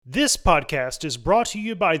This podcast is brought to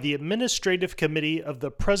you by the Administrative Committee of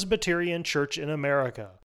the Presbyterian Church in America,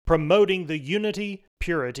 promoting the unity,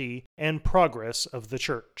 purity, and progress of the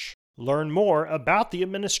Church. Learn more about the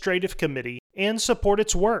Administrative Committee and support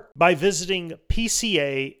its work by visiting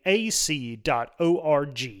pcaac.org.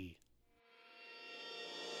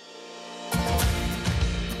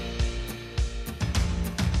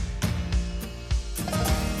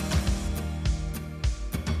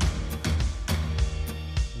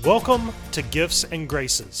 Welcome to Gifts and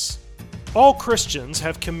Graces. All Christians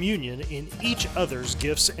have communion in each other's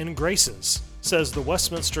gifts and graces, says the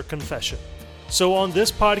Westminster Confession. So on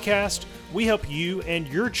this podcast, we help you and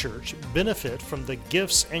your church benefit from the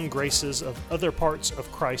gifts and graces of other parts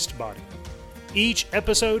of Christ's body. Each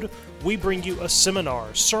episode, we bring you a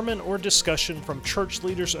seminar, sermon, or discussion from church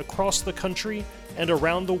leaders across the country and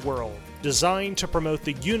around the world, designed to promote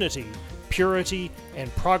the unity, purity,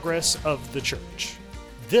 and progress of the church.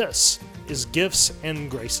 This is Gifts and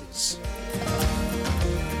Graces.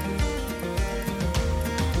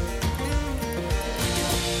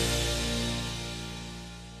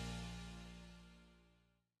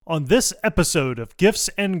 On this episode of Gifts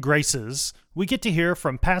and Graces, we get to hear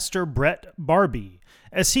from Pastor Brett Barbee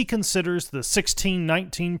as he considers the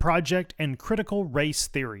 1619 Project and critical race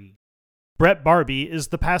theory. Brett Barbee is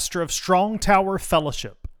the pastor of Strong Tower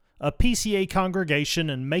Fellowship, a PCA congregation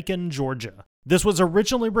in Macon, Georgia. This was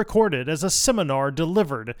originally recorded as a seminar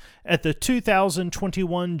delivered at the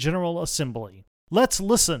 2021 General Assembly. Let's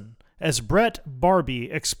listen as Brett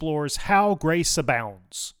Barbee explores how grace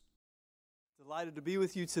abounds. Delighted to be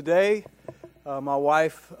with you today. My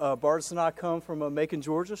wife, Bardis, and I come from Macon,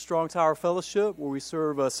 Georgia, Strong Tower Fellowship, where we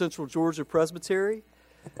serve Central Georgia Presbytery.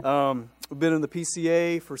 We've been in the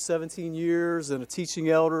PCA for 17 years and a teaching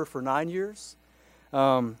elder for 9 years. Just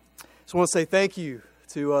want to say thank you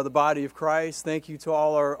to the body of Christ. Thank you to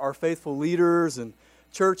all our faithful leaders and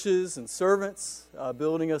churches and servants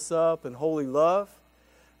building us up in holy love.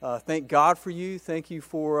 Thank God for you. Thank you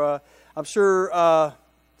for, I'm sure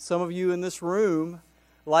some of you in this room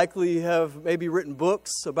likely have maybe written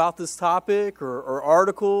books about this topic or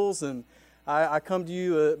articles, and I come to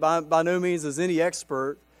you by no means as any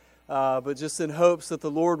expert, but just in hopes that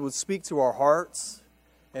the Lord would speak to our hearts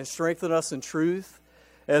and strengthen us in truth.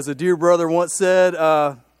 As a dear brother once said,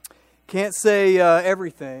 can't say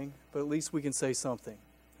everything, but at least we can say something.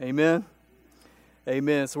 Amen?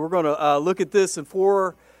 Amen. So we're going to look at this in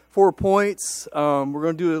four points. We're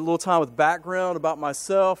going to do a little time with background about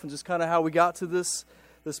myself and just kind of how we got to this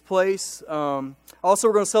place. Also,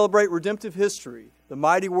 we're going to celebrate redemptive history, the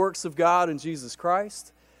mighty works of God in Jesus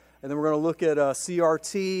Christ. And then we're going to look at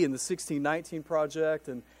CRT and the 1619 Project,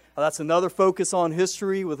 and that's another focus on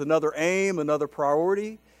history with another aim, another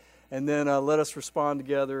priority. And then let us respond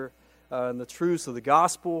together in the truths of the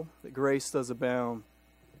gospel, that grace does abound.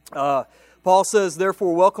 Paul says,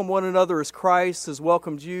 therefore, welcome one another as Christ has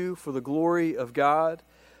welcomed you for the glory of God.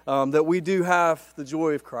 That we do have the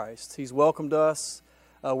joy of Christ. He's welcomed us.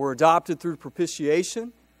 We're adopted through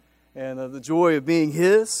propitiation and the joy of being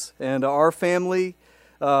His and our family,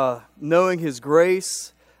 knowing His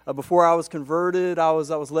grace. Before I was converted, I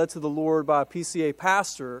was led to the Lord by a PCA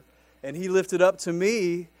pastor, and he lifted up to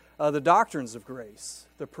me the doctrines of grace,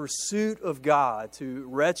 the pursuit of God to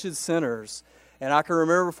wretched sinners. And I can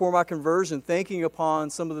remember before my conversion thinking upon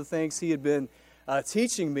some of the things he had been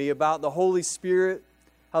teaching me about the Holy Spirit,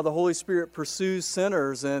 how the Holy Spirit pursues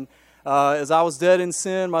sinners. And as I was dead in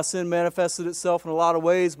sin, my sin manifested itself in a lot of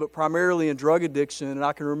ways, but primarily in drug addiction. And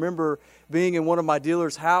I can remember being in one of my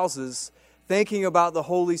dealer's houses thinking about the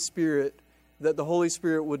Holy Spirit, that the Holy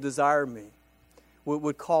Spirit would desire me,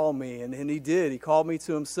 would call me. And He did. He called me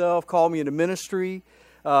to Himself, called me into ministry.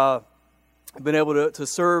 I've been able to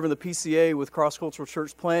serve in the PCA with cross-cultural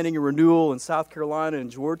church planning and renewal in South Carolina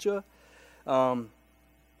and Georgia.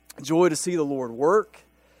 Joy to see the Lord work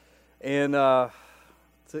and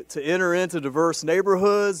to enter into diverse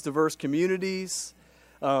neighborhoods, diverse communities.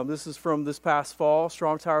 This is from this past fall,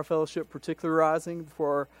 Strong Tower Fellowship particularizing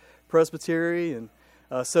for our presbytery, and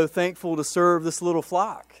so thankful to serve this little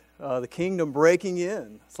flock, the kingdom breaking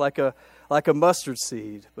in. It's like a mustard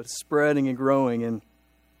seed, but it's spreading and growing. And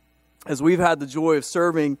as we've had the joy of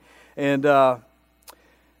serving and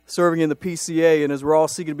serving in the PCA, and as we're all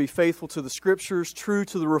seeking to be faithful to the Scriptures, true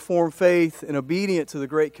to the Reformed faith, and obedient to the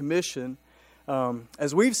Great Commission,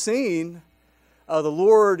 as we've seen the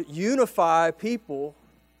Lord unify people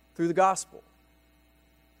through the gospel.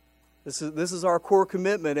 This is our core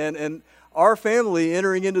commitment, and our family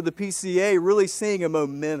entering into the PCA really seeing a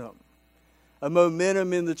momentum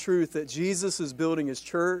in the truth that Jesus is building His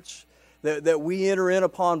church, that we enter in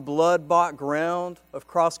upon blood-bought ground of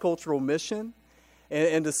cross-cultural mission,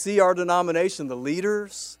 and to see our denomination, the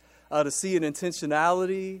leaders, to see an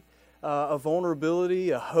intentionality, a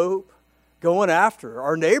vulnerability, a hope, going after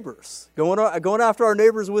our neighbors, going after our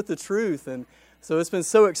neighbors with the truth. And so it's been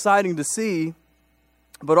so exciting to see.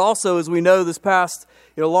 But also, as we know, this past,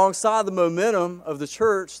 alongside the momentum of the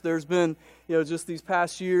church, there's been, just these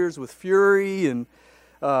past years with fury and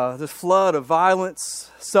this flood of violence,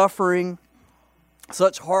 suffering,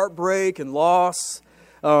 such heartbreak and loss.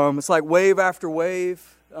 It's like wave after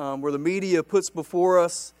wave, where the media puts before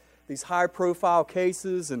us these high-profile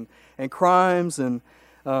cases and crimes, and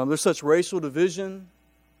there's such racial division.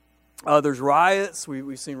 There's riots.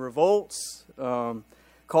 We've seen revolts,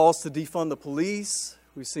 calls to defund the police.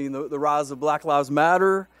 We've seen the rise of Black Lives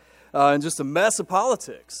Matter, and just a mess of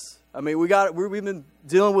politics. I mean, we've been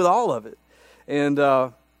dealing with all of it, and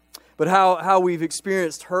but how we've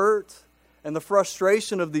experienced hurt and the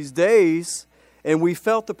frustration of these days, and we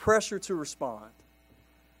felt the pressure to respond.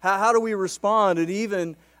 How do we respond? And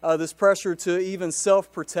even this pressure to even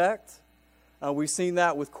self-protect. We've seen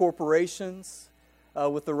that with corporations,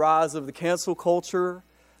 with the rise of the cancel culture.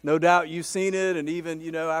 No doubt you've seen it, and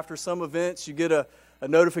even after some events, you get a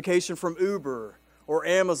notification from Uber or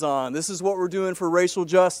Amazon. This is what we're doing for racial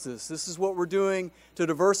justice. This is what we're doing to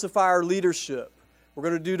diversify our leadership. We're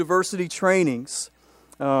going to do diversity trainings.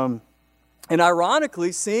 And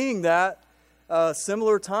ironically, seeing that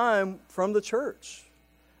similar time from the church.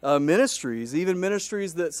 Ministries, even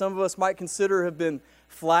ministries that some of us might consider have been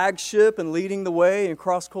flagship and leading the way in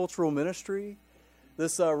cross-cultural ministry.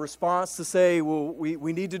 This response to say, well,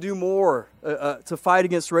 we need to do more to fight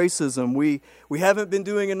against racism. We haven't been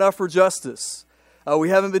doing enough for justice. We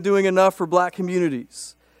haven't been doing enough for black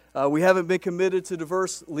communities. We haven't been committed to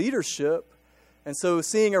diverse leadership. And so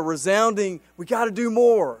seeing a resounding, we got to do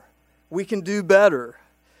more. We can do better.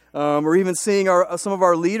 Or even seeing some of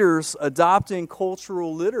our leaders adopting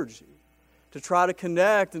cultural liturgy to try to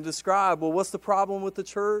connect and describe, well, what's the problem with the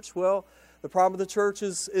church? Well, the problem with the church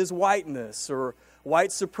is whiteness or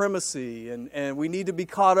white supremacy, and we need to be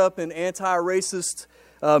caught up in anti-racist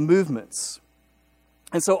movements.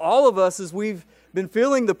 And so all of us, as we've been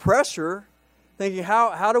feeling the pressure, thinking,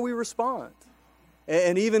 how do we respond?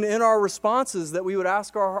 And even in our responses, that we would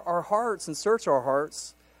ask our hearts and search our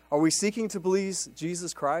hearts, are we seeking to please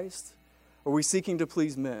Jesus Christ? Or are we seeking to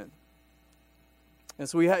please men? And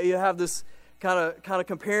so you have this kind of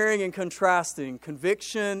comparing and contrasting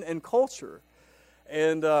conviction and culture.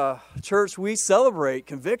 And church, we celebrate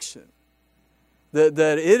conviction. That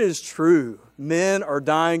it is true. Men are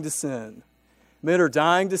dying to sin. Men are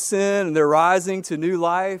dying to sin, and they're rising to new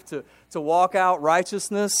life, to walk out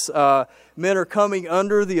righteousness. Men are coming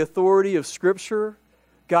under the authority of Scripture,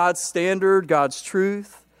 God's standard, God's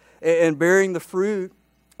truth, and bearing the fruit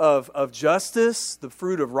of justice, the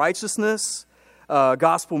fruit of righteousness,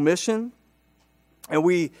 gospel mission. And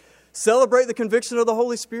we celebrate the conviction of the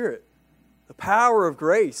Holy Spirit, the power of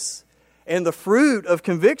grace, and the fruit of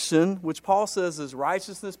conviction, which Paul says is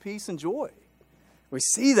righteousness, peace, and joy. We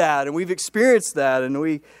see that, and we've experienced that, and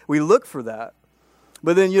we look for that.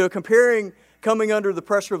 But then, coming under the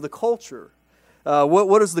pressure of the culture,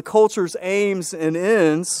 what is the culture's aims and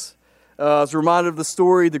ends? I was reminded of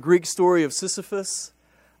the Greek story of Sisyphus,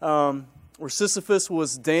 where Sisyphus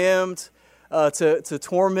was damned to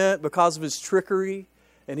torment because of his trickery,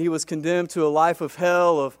 and he was condemned to a life of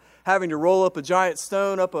hell, of having to roll up a giant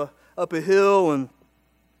stone up a hill, and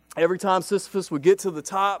every time Sisyphus would get to the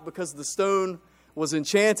top, because the stone was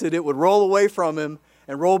enchanted, it would roll away from him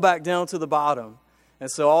and roll back down to the bottom.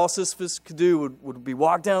 And so all Sisyphus could do would be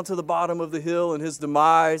walk down to the bottom of the hill and his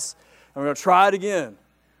demise. And we're going to try it again.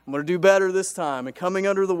 I'm going to do better this time, and coming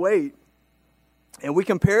under the weight. And we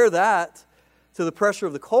compare that to the pressure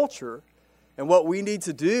of the culture and what we need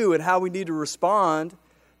to do and how we need to respond.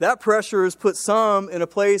 That pressure has put some in a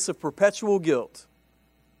place of perpetual guilt.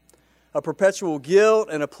 A perpetual guilt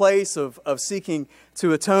and a place of seeking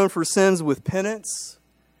to atone for sins with penance,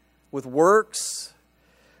 with works,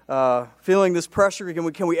 feeling this pressure.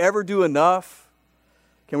 Can we ever do enough?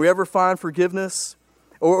 Can we ever find forgiveness?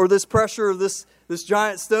 Or this pressure of this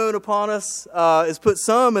giant stone upon us has put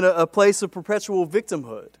some in a place of perpetual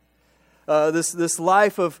victimhood. This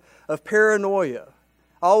life of paranoia,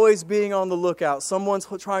 always being on the lookout. Someone's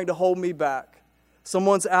trying to hold me back.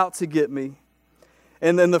 Someone's out to get me.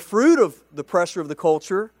 And then the fruit of the pressure of the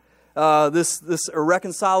culture, this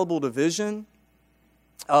irreconcilable division,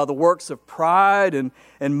 the works of pride and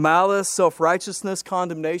malice, self-righteousness,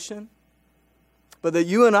 condemnation. But that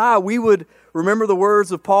you and I, we would remember the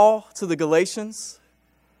words of Paul to the Galatians.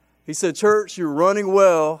 He said, church, you're running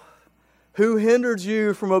well, Who hindered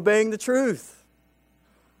you from obeying the truth?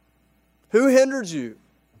 Who hindered you?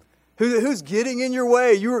 Who's getting in your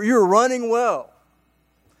way? You're running well.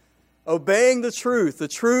 Obeying the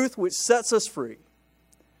truth which sets us free.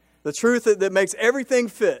 The truth that makes everything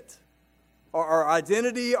fit. Our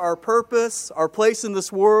identity, our purpose, our place in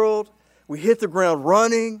this world. We hit the ground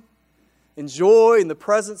running, in joy, in the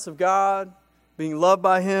presence of God, being loved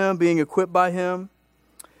by Him, being equipped by Him.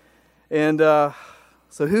 And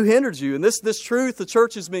so who hindered you? And this truth the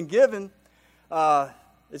church has been given,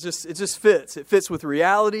 it just fits. It fits with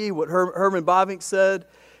reality. What Herman Bavinck said,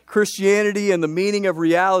 Christianity and the meaning of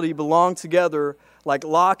reality belong together like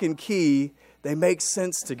lock and key. They make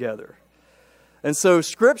sense together. And so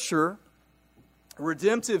Scripture,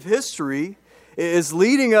 redemptive history, is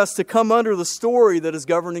leading us to come under the story that is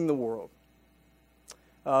governing the world.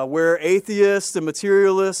 Where atheists and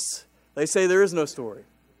materialists, they say there is no story.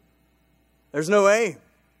 There's no aim.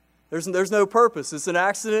 There's no purpose. It's an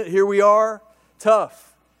accident. Here we are.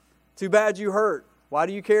 Tough. Too bad you hurt. Why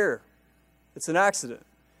do you care? It's an accident.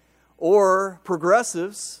 Or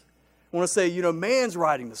progressives want to say, man's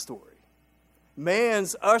writing the story.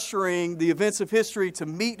 Man's ushering the events of history to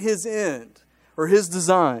meet his end or his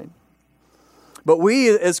design. But we,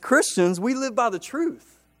 as Christians, we live by the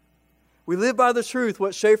truth. We live by the truth,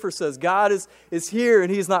 what Schaeffer says. God is here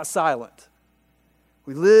and He's not silent.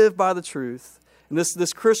 We live by the truth. And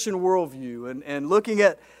this Christian worldview and looking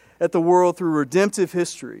at the world through redemptive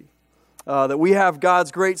history, that we have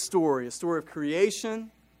God's great story, a story of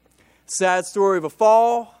creation, sad story of a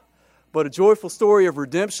fall, but a joyful story of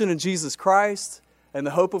redemption in Jesus Christ and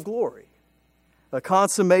the hope of glory, a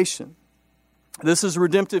consummation. This is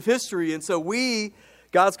redemptive history, and so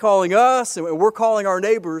God's calling us, and we're calling our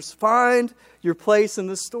neighbors, find your place in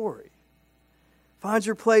this story. Find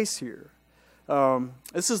your place here.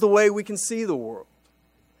 This is the way we can see the world.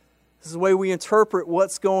 This is the way we interpret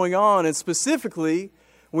what's going on, and specifically,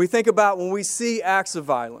 when we see acts of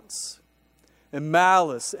violence, and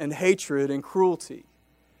malice, and hatred, and cruelty,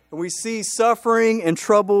 and we see suffering, and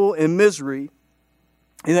trouble, and misery,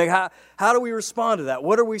 and how do we respond to that?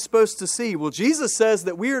 What are we supposed to see? Well, Jesus says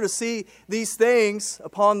that we are to see these things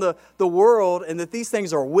upon the world and that these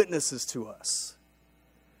things are witnesses to us.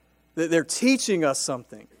 That they're teaching us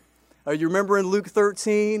something. You remember in Luke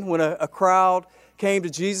 13 when a crowd came to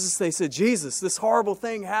Jesus, they said, Jesus, this horrible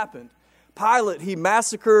thing happened. Pilate, he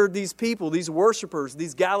massacred these people, these worshipers,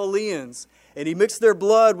 these Galileans, and he mixed their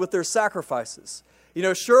blood with their sacrifices.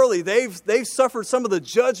 Surely they've suffered some of the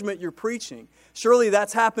judgment you're preaching. Surely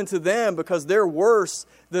that's happened to them because they're worse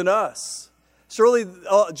than us. Surely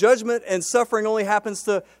judgment and suffering only happens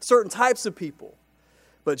to certain types of people.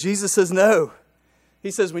 But Jesus says no. He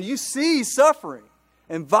says when you see suffering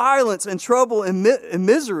and violence and trouble and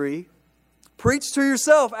misery, preach to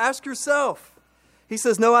yourself, ask yourself. He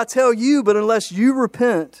says, no, I tell you, but unless you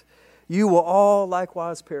repent, you will all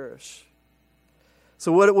likewise perish.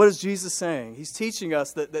 So what is Jesus saying? He's teaching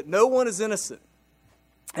us that no one is innocent.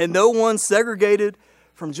 And no one segregated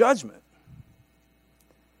from judgment.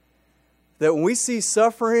 That when we see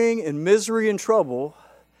suffering and misery and trouble,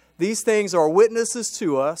 these things are witnesses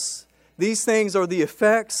to us. These things are the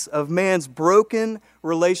effects of man's broken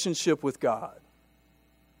relationship with God.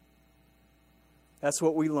 That's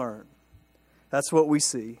what we learn. That's what we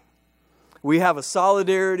see. We have a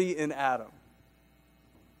solidarity in Adam.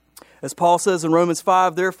 As Paul says in Romans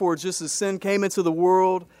 5, therefore, just as sin came into the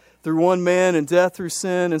world through one man and death through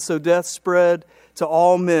sin, and so death spread to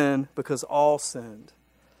all men because all sinned.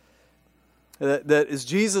 That as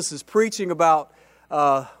Jesus is preaching about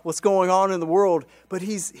what's going on in the world, but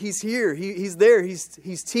He's here, He's there,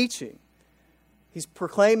 He's teaching. He's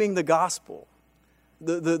proclaiming the gospel,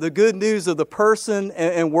 the good news of the person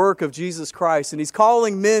and work of Jesus Christ, and He's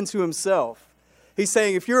calling men to Himself. He's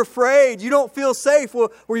saying, if you're afraid, you don't feel safe,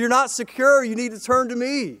 where you're not secure, you need to turn to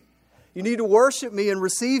me. You need to worship me and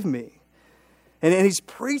receive me. And He's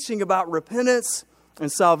preaching about repentance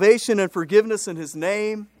and salvation and forgiveness in His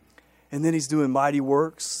name. And then He's doing mighty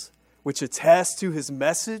works, which attest to His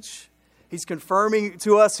message. He's confirming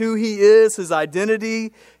to us who He is, His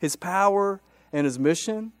identity, His power, and His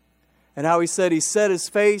mission. And how He said He set His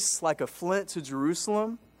face like a flint to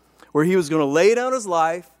Jerusalem, where He was going to lay down His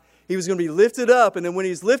life. He was going to be lifted up. And then when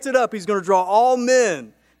He's lifted up, He's going to draw all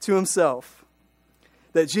men to Himself.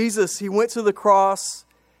 That Jesus, He went to the cross,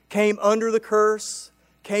 came under the curse,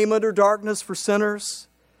 came under darkness for sinners,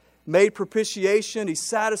 made propitiation. He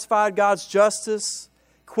satisfied God's justice,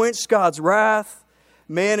 quenched God's wrath.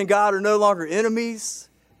 Man and God are no longer enemies.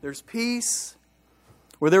 There's peace.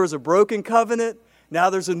 Where there was a broken covenant, now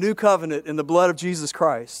there's a new covenant in the blood of Jesus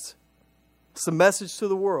Christ. It's the message to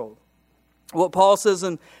the world. what Paul says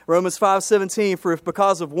in Romans 5:17, for if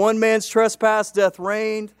because of one man's trespass death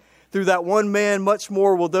reigned, through that one man much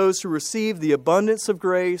more will those who receive the abundance of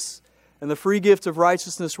grace and the free gift of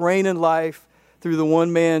righteousness reign in life through the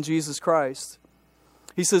one man, Jesus Christ.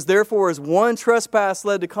 He says, therefore, as one trespass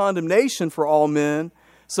led to condemnation for all men,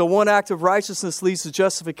 so one act of righteousness leads to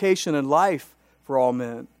justification and life for all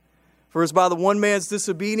men. For as by the one man's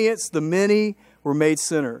disobedience the many were made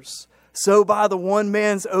sinners, so by the one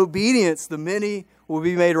man's obedience the many will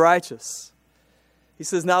be made righteous. He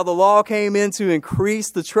says, now the law came in to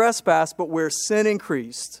increase the trespass, but where sin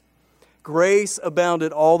increased, grace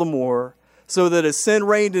abounded all the more, so that as sin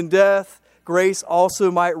reigned in death, grace also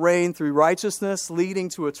might reign through righteousness, leading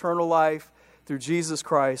to eternal life through Jesus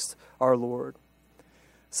Christ our Lord.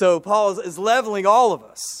 So Paul is leveling all of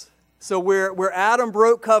us. So where Adam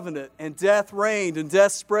broke covenant and death reigned and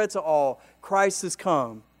death spread to all, Christ has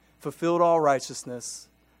come, fulfilled all righteousness,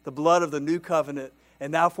 the blood of the new covenant,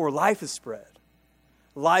 and now for life is spread.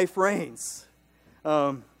 Life reigns.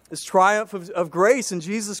 It's triumph of grace in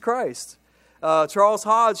Jesus Christ. Charles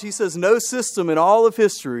Hodge, he says, no system in all of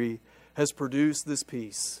history has produced this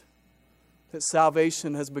peace, that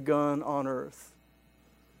salvation has begun on earth.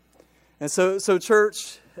 And so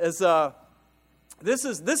church, as this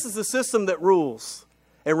is the system that rules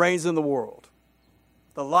and reigns in the world.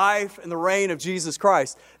 The life and the reign of Jesus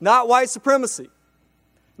Christ. Not white supremacy.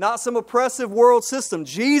 Not some oppressive world system.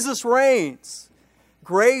 Jesus reigns.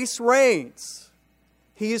 Grace reigns.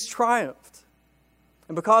 He has triumphed.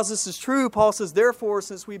 And because this is true, Paul says, therefore,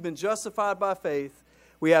 since we've been justified by faith,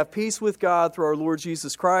 we have peace with God through our Lord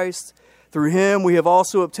Jesus Christ. Through Him we have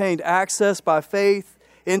also obtained access by faith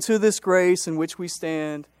into this grace in which we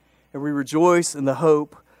stand, and we rejoice in the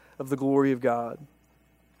hope of the glory of God.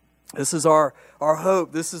 This is our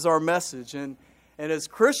hope. This is our message. And as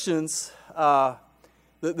Christians,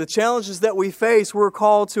 the challenges that we face, we're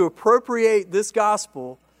called to appropriate this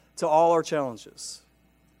gospel to all our challenges.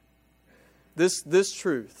 This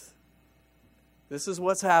truth. This is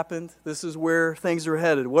what's happened. This is where things are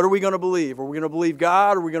headed. What are we going to believe? Are we going to believe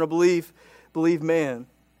God, or are we going to believe man?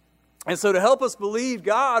 And so to help us believe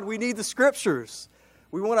God, we need the Scriptures.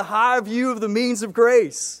 We want a high view of the means of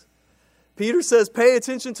grace. Peter says, pay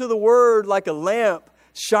attention to the Word like a lamp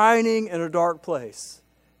shining in a dark place.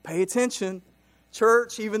 Pay attention.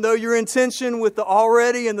 Church, even though you're in tension with the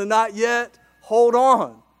already and the not yet, hold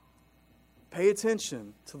on. Pay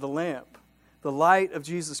attention to the lamp, the light of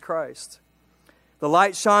Jesus Christ. The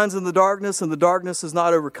light shines in the darkness, and the darkness has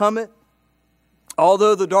not overcome it.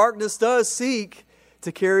 Although the darkness does seek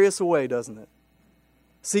to carry us away, doesn't it?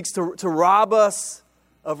 Seeks to rob us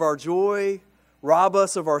of our joy, rob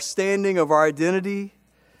us of our standing, of our identity,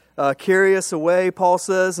 carry us away, Paul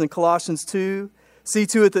says in Colossians 2. See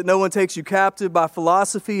to it that no one takes you captive by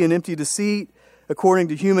philosophy and empty deceit, according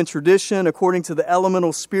to human tradition, according to the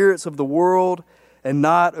elemental spirits of the world, and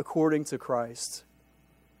not according to Christ.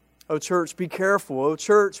 Oh, church, be careful. Oh,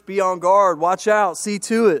 church, be on guard. Watch out. See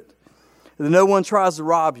to it that no one tries to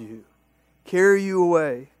rob you, carry you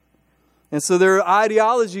away. And so there are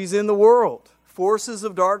ideologies in the world, forces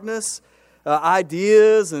of darkness,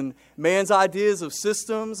 ideas and man's ideas of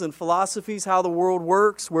systems and philosophies, how the world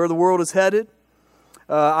works, where the world is headed.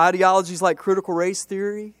 Ideologies like critical race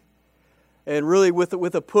theory, and really with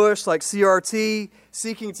a push like CRT,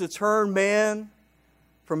 seeking to turn man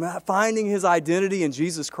from finding his identity in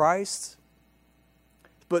Jesus Christ,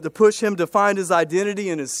 but to push him to find his identity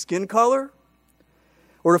in his skin color,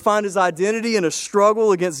 or to find his identity in a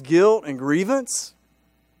struggle against guilt and grievance,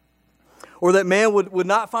 or that man would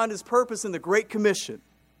not find his purpose in the Great Commission,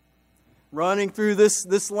 running through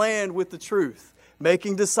this land with the truth,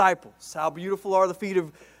 making disciples. How beautiful are the feet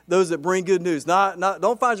of those that bring good news.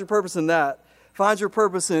 Don't find your purpose in that. Find your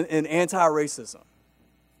purpose in anti-racism.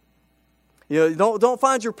 Don't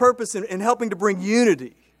find your purpose in helping to bring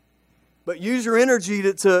unity, but use your energy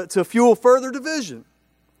to fuel further division.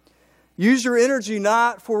 Use your energy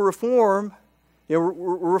not for reform,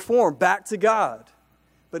 reform back to God,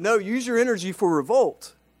 but no, use your energy for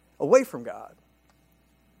revolt away from God.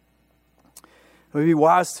 We be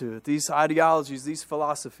wise to it. These ideologies, these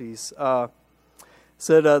philosophies,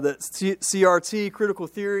 said that CRT, critical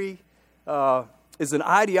theory, is an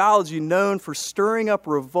ideology known for stirring up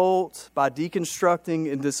revolt by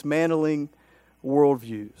deconstructing and dismantling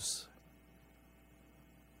worldviews.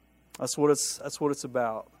 That's what it's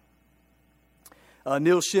about.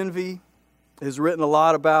 Neil Shenvi has written a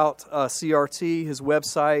lot about CRT, his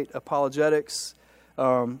website, Apologetics.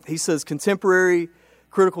 He says contemporary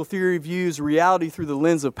critical theory views reality through the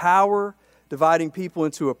lens of power, dividing people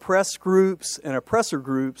into oppressed groups and oppressor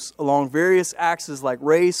groups along various axes like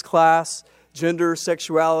race, class, gender,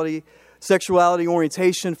 sexuality,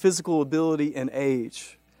 orientation, physical ability, and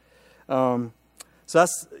age. So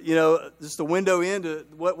that's, just a window into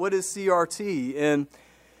what is CRT. And,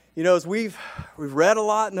 as we've read a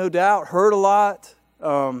lot, no doubt, heard a lot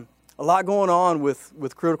going on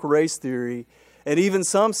with critical race theory. And even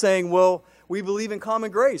some saying, well, we believe in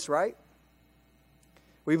common grace, right?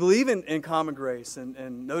 We believe in common grace,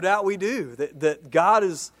 and no doubt we do, that God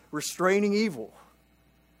is restraining evil.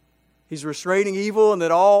 He's restraining evil, and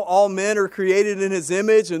that all men are created in His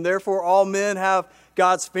image, and therefore all men have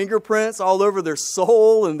God's fingerprints all over their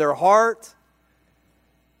soul and their heart.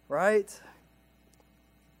 Right?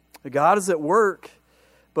 God is at work.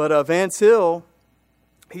 But Van Til,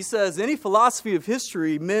 he says, any philosophy of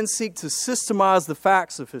history, men seek to systemize the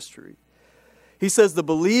facts of history. He says the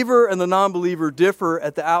believer and the non-believer differ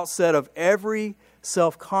at the outset of every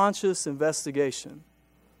self-conscious investigation.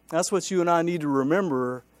 That's what you and I need to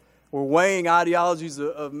remember. We're weighing ideologies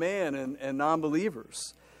of man and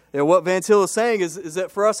non-believers. And what Van Til is saying is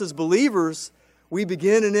that for us as believers, we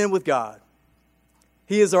begin and end with God.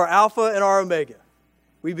 He is our Alpha and our Omega.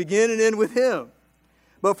 We begin and end with Him.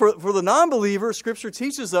 But for the non-believer, Scripture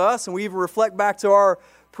teaches us, and we even reflect back to our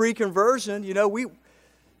pre-conversion, the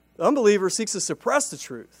unbeliever seeks to suppress the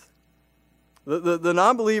truth. The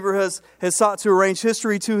non-believer has sought to arrange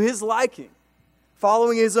history to his liking,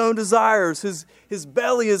 following his own desires. His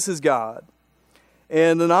belly is his God.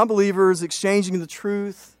 And the non-believer is exchanging the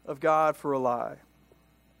truth of God for a lie.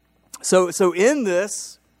 So in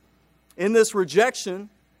this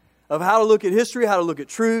rejection of how to look at history, how to look at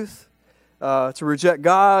truth, to reject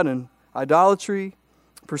God and idolatry,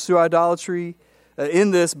 pursue idolatry,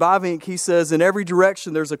 in this, Bavinck, he says, in every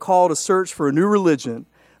direction there's a call to search for a new religion,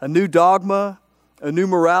 a new dogma, a new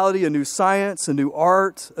morality, a new science, a new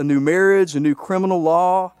art, a new marriage, a new criminal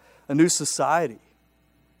law, a new society.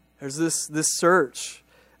 There's this search.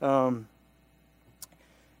 And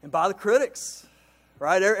by the critics,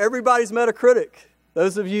 right? Everybody's met a critic.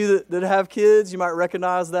 Those of you that have kids, you might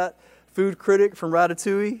recognize that food critic from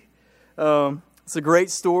Ratatouille. It's a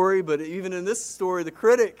great story, but even in this story, the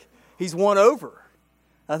critic, he's won over.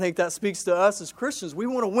 I think that speaks to us as Christians. We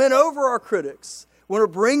want to win over our critics. We want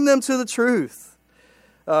to bring them to the truth.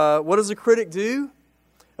 What does a critic do?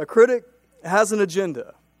 A critic has an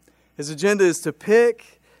agenda. His agenda is to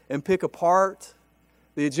pick and pick apart.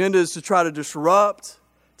 The agenda is to try to disrupt,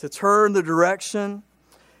 to turn the direction,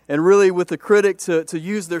 and really with the critic to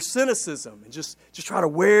use their cynicism and just try to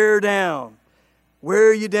wear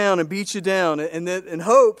you down and beat you down, and that in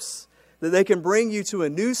hopes that they can bring you to a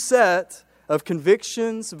new set of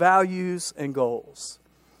convictions, values, and goals.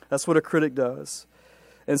 That's what a critic does.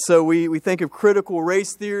 And so we think of critical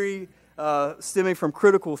race theory stemming from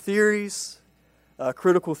critical theories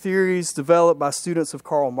developed by students of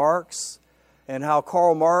Karl Marx, and how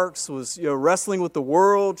Karl Marx was wrestling with the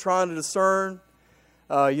world, trying to discern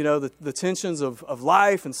the tensions of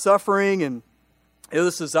life and suffering, and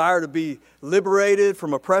this desire to be liberated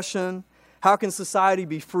from oppression. How can society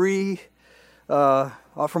be free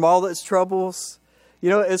from all its troubles?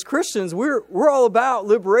 As Christians, we're all about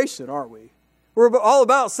liberation, aren't we? We're all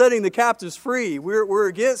about setting the captives free. We're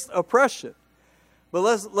against oppression. But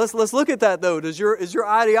let's look at that though. Is your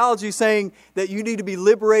ideology saying that you need to be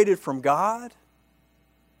liberated from God?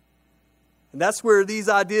 And that's where these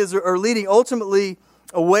ideas are leading ultimately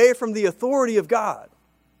away from the authority of God,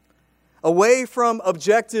 away from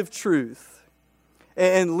objective truth,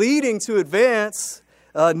 and leading to advance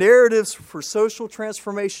narratives for social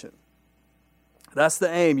transformation. That's the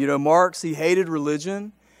aim. Marx, he hated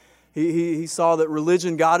religion. He saw that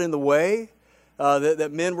religion got in the way,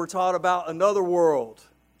 that men were taught about another world.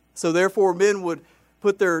 So therefore men would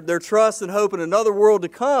put their trust and hope in another world to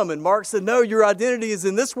come. And Marx said, no, your identity is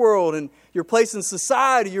in this world, and your place in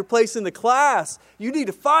society, your place in the class. You need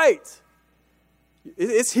to fight.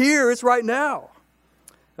 It's here. It's right now.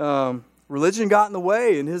 Religion got in the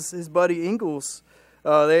way, and his buddy Engels,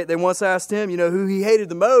 they once asked him, who he hated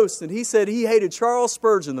the most, and he said he hated Charles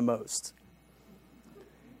Spurgeon the most.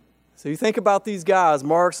 So you think about these guys,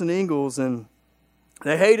 Marx and Engels, and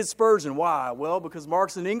they hated Spurgeon. Why? Well, because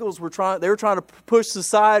Marx and Engels were trying to push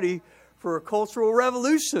society for a cultural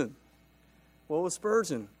revolution. What was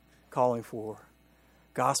Spurgeon calling for?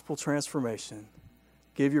 Gospel transformation.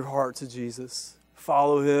 Give your heart to Jesus.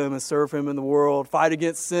 Follow Him and serve Him in the world. Fight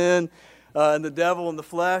against sin and the devil and the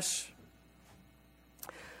flesh.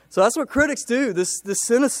 So that's what critics do, this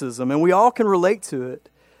cynicism, and we all can relate to it.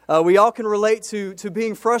 We all can relate to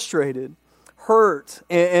being frustrated, hurt,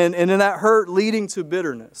 and in that hurt leading to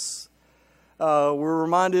bitterness. We're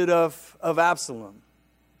reminded of Absalom.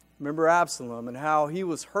 Remember Absalom and how he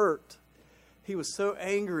was hurt he was so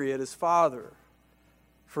angry at his father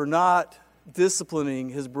for not disciplining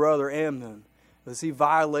his brother Amnon as he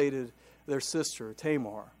violated their sister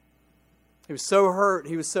Tamar. He was so hurt,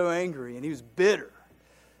 he was so angry, and he was bitter.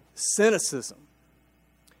 Cynicism.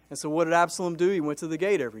 And so what did Absalom do? He went to the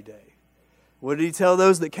gate every day. What did he tell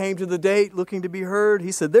those that came to the gate looking to be heard?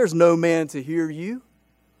 He said, there's no man to hear you.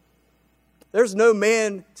 There's no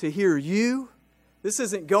man to hear you. This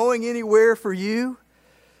isn't going anywhere for you.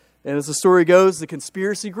 And as the story goes, the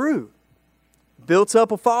conspiracy grew, built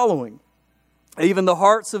up a following. Even the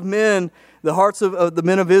hearts of men, the hearts of the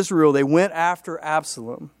men of Israel, they went after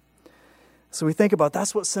Absalom. So we think about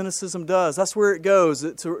that's what cynicism does. That's where it goes,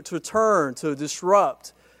 to turn, to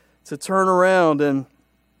disrupt, to turn around. And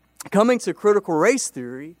coming to critical race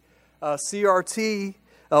theory, CRT,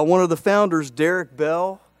 one of the founders, Derek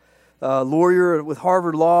Bell, lawyer with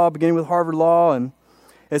Harvard Law, beginning with Harvard Law, and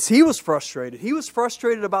as he was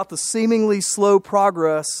frustrated about the seemingly slow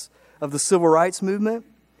progress of the civil rights movement.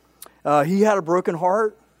 He had a broken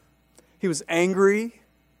heart. He was angry.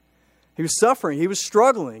 He was suffering. He was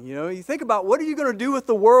struggling. You know, you think about what are you going to do with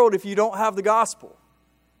the world if you don't have the gospel?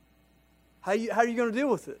 How are you going to deal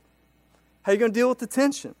with it? How are you going to deal with the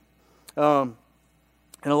tension? In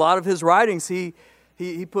a lot of his writings, he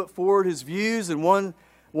put forward his views, and one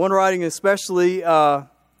writing especially,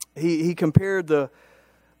 he compared the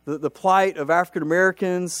plight of African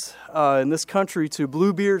Americans in this country to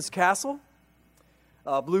Bluebeard's Castle.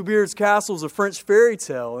 Bluebeard's Castle is a French fairy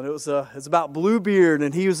tale, and it's about Bluebeard,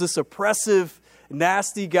 and he was this oppressive,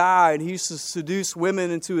 nasty guy, and he used to seduce women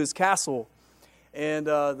into his castle. And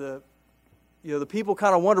the people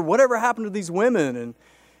kind of wondered whatever happened to these women, and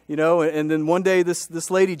then one day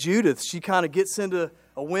this lady Judith, she kind of gets into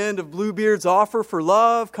a wind of Bluebeard's offer for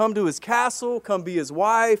love, come to his castle, come be his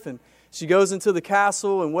wife, and she goes into the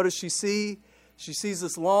castle, and what does she see? She sees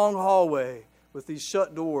this long hallway with these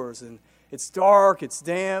shut doors, and it's dark, it's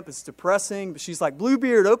damp, it's depressing. But she's like,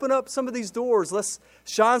 Bluebeard, open up some of these doors. Let's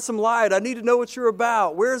shine some light. I need to know what you're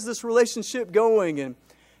about. Where's this relationship going? And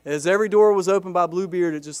as every door was opened by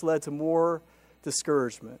Bluebeard, it just led to more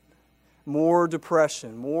discouragement, more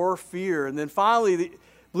depression, more fear. And then finally,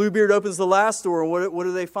 Bluebeard opens the last door, and what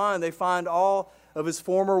do they find? They find all of his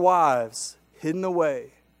former wives hidden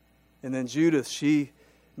away. And then Judith, she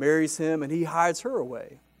marries him, and he hides her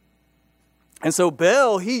away. And so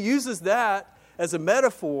Bell, he uses that as a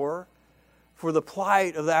metaphor for the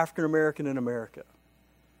plight of the African American in America.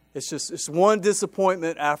 It's one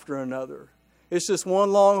disappointment after another. It's just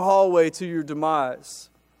one long hallway to your demise.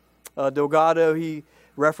 Delgado, he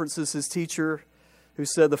references his teacher who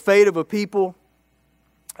said the fate of a people,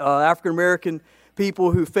 African American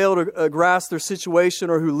people who fail to grasp their situation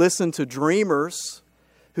or who listen to dreamers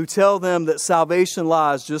who tell them that salvation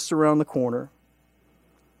lies just around the corner.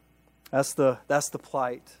 That's the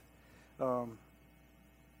plight.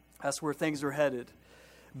 That's where things are headed.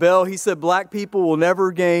 Bell, he said, black people will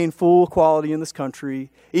never gain full equality in this country.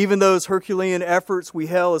 Even those Herculean efforts we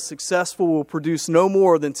hail as successful will produce no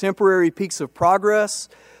more than temporary peaks of progress,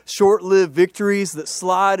 short-lived victories that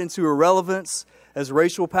slide into irrelevance as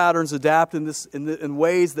racial patterns adapt in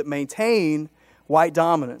ways that maintain white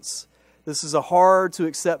dominance. This is a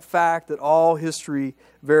hard-to-accept fact that all history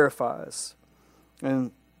verifies.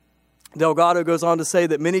 And Delgado goes on to say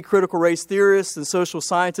that many critical race theorists and social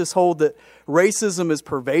scientists hold that racism is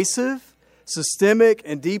pervasive, systemic,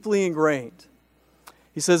 and deeply ingrained.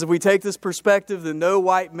 He says if we take this perspective, then no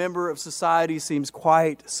white member of society seems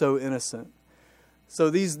quite so innocent.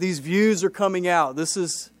 So these views are coming out. This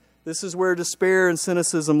is where despair and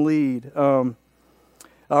cynicism lead.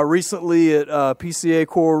 Recently at PCA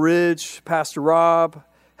Coral Ridge, Pastor Rob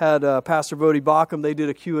had Pastor Vodi Bakum. They did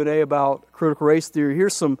a Q&A about critical race theory.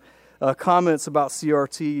 Here's some comments about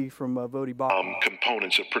CRT from Vodi Bakum.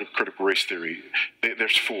 Components of critical race theory.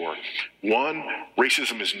 There's four. One,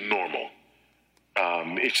 racism is normal.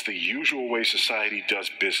 It's the usual way society does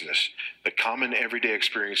business. The common everyday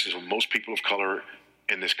experiences of most people of color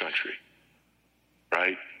in this country.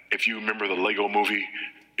 Right? If you remember the Lego movie,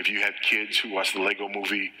 if you had kids who watched the Lego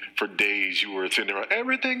movie for days, you were sitting there,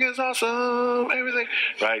 everything is awesome, everything,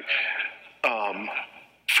 right?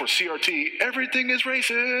 For CRT, everything is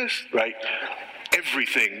racist, right?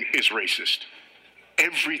 Everything is racist.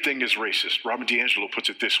 Everything is racist. Robert DiAngelo puts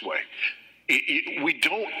it this way. We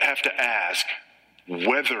don't have to ask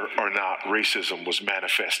whether or not racism was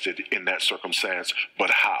manifested in that circumstance, but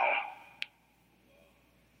how.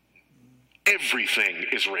 everything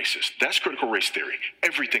is racist. That's critical race theory.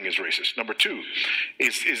 Everything is racist. Number two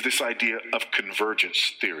is this idea of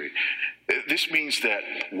convergence theory. This means that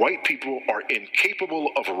white people are incapable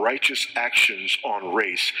of righteous actions on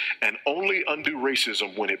race and only undo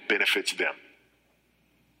racism when it benefits them.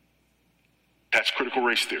 That's critical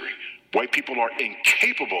race theory. White people are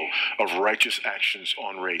incapable of righteous actions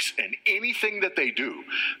on race, and anything that they do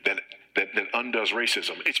that undoes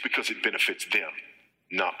racism, it's because it benefits them,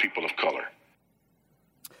 not people of color.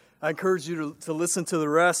 I encourage you to listen to the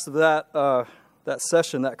rest of that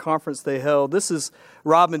session, that conference they held. This is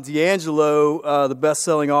Robin DiAngelo, the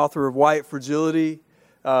best-selling author of White Fragility.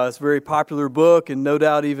 It's a very popular book, and no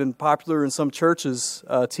doubt even popular in some churches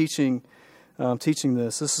teaching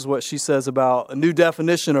this. This is what she says about a new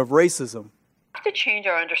definition of racism. We have to change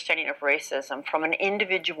our understanding of racism from an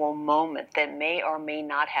individual moment that may or may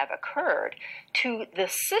not have occurred to the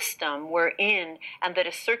system we're in and that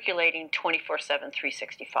is circulating 24/7,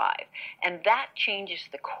 365. And that changes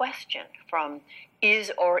the question from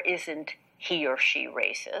is or isn't he or she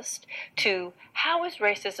racist to how is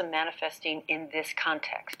racism manifesting in this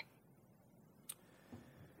context?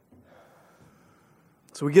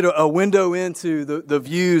 So we get a window into the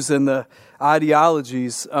views and the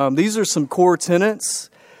ideologies. These are some core tenets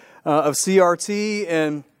of CRT,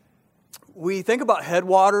 and we think about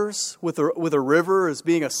headwaters with a river as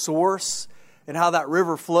being a source and how that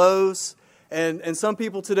river flows. And some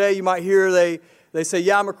people today, you might hear they say,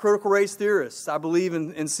 yeah, I'm a critical race theorist. I believe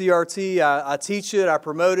in CRT. I teach it. I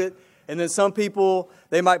promote it. And then some people,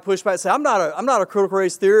 they might push back and say, I'm not a critical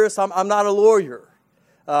race theorist. I'm not a lawyer.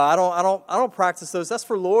 I don't practice those. That's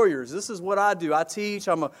for lawyers. This is what I do. I teach.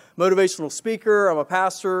 I'm a motivational speaker. I'm a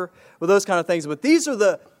pastor. With those kind of things. But these are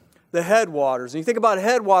the headwaters. And you think about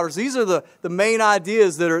headwaters. These are the main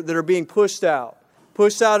ideas that are being pushed out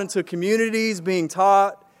into communities, being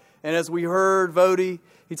taught. And as we heard Vody,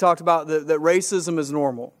 he talked about that racism is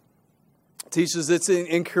normal. Teaches it's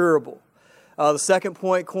incurable. The second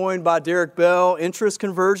point coined by Derek Bell, interest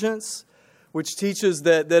convergence, which teaches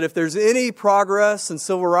that if there's any progress in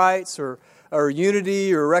civil rights or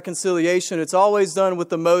unity or reconciliation, it's always done with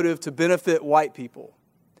the motive to benefit white people.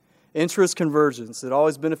 Interest convergence, it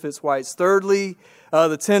always benefits whites. Thirdly,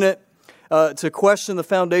 the tenet to question the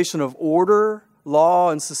foundation of order,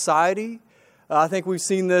 law, and society. I think we've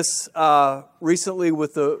seen this recently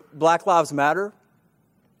with the Black Lives Matter.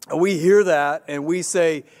 We hear that and we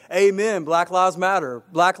say, amen, Black Lives Matter.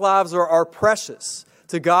 Black lives are precious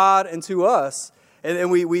to God and to us.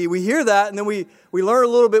 And we hear that, and then we learn a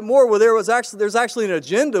little bit more. Well, there's actually an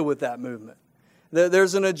agenda with that movement.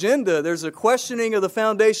 There's an agenda. There's a questioning of the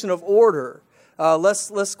foundation of order.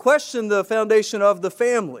 Let's question the foundation of the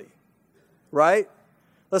family, right?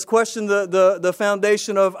 Let's question the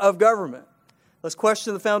foundation of government. Let's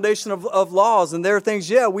question the foundation of laws. And there are things,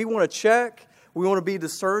 we want to check. We want to be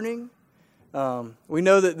discerning. We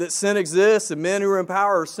know that sin exists, and men who are in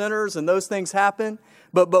power are sinners, and those things happen.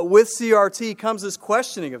 But with CRT comes this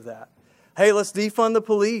questioning of that. Hey, let's defund the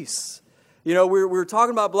police. You know, we're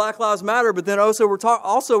talking about Black Lives Matter, but then also we're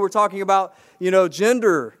talking about,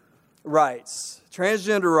 gender rights,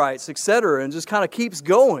 transgender rights, etc., and just kind of keeps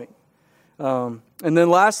going. And then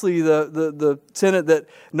lastly, the tenet that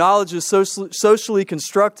knowledge is socially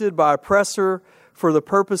constructed by oppressor for the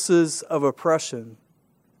purposes of oppression.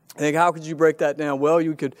 I think, how could you break that down? Well,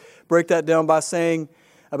 you could break that down by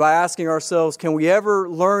asking ourselves, can we ever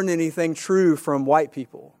learn anything true from white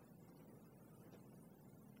people?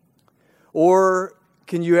 Or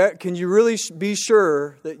can you really be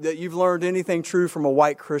sure that you've learned anything true from a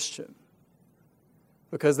white Christian?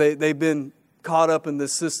 Because they've been caught up in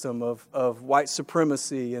this system of white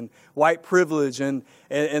supremacy and white privilege and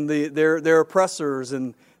their oppressors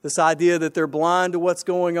and this idea that they're blind to what's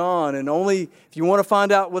going on. And only if you want to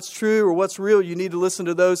find out what's true or what's real, you need to listen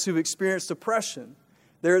to those who've experienced oppression.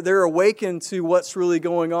 They're awakened to what's really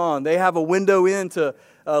going on. They have a window into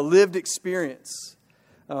lived experience.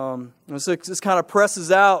 And so it just kind of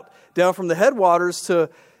presses out down from the headwaters to,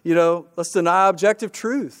 let's deny objective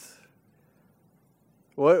truth.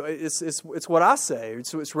 Well, it's what I say.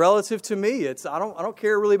 It's relative to me. I don't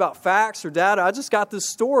care really about facts or data. I just got this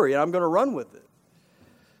story and I'm going to run with it.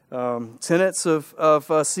 Tenets of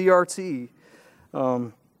CRT.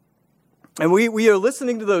 And we are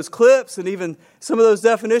listening to those clips and even some of those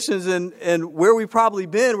definitions and where we've probably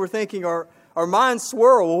been, we're thinking our minds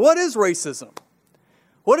swirl. Well, what is racism?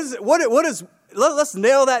 What is it? What is? Let's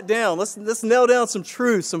nail that down. Let's nail down some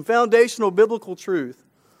truth, some foundational biblical truth.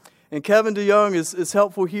 And Kevin DeYoung is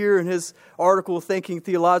helpful here in his article, Thinking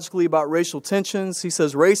Theologically About Racial Tensions. He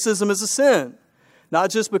says racism is a sin not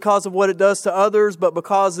just because of what it does to others, but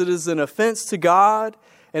because it is an offense to God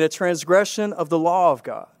and a transgression of the law of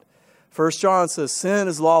God. 1 John says, sin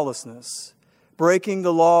is lawlessness, breaking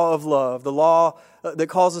the law of love, the law that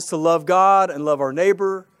calls us to love God and love our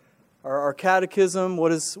neighbor. Our catechism,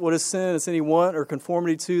 what is sin? It's any want or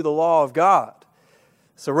conformity to the law of God.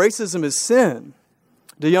 So racism is sin.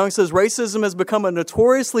 DeYoung says racism has become a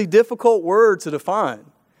notoriously difficult word to define.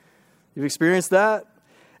 You've experienced that?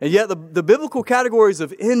 And yet the biblical categories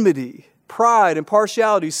of enmity, pride, and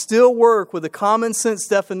partiality still work with a common sense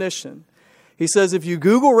definition. He says if you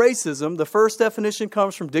Google racism, the first definition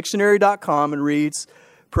comes from dictionary.com and reads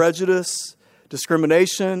prejudice,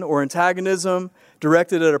 discrimination, or antagonism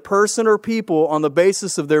directed at a person or people on the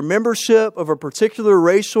basis of their membership of a particular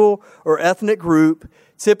racial or ethnic group,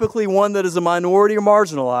 typically one that is a minority or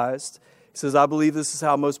marginalized. He says, I believe this is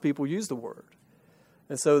how most people use the word.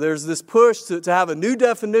 And so there's this push to have a new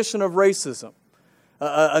definition of racism,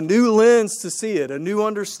 a new lens to see it, a new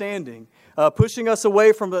understanding, pushing us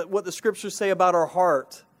away from what the Scriptures say about our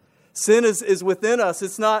heart. Sin is within us.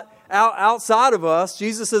 It's not outside of us.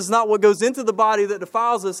 Jesus says not what goes into the body that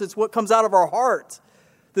defiles us. It's what comes out of our heart.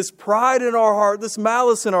 This pride in our heart, this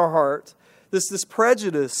malice in our heart, this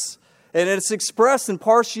prejudice. And it's expressed in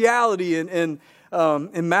partiality and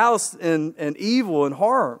malice and evil and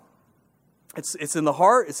harm. It's in the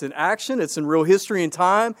heart. It's in action. It's in real history and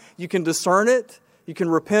time. You can discern it. You can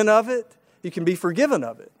repent of it. You can be forgiven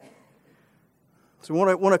of it. So we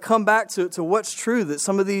want to come back to what's true, that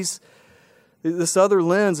some of this other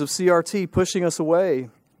lens of CRT pushing us away.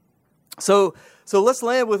 So let's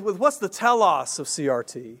land with what's the telos of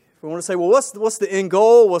CRT. We want to say, well, what's the end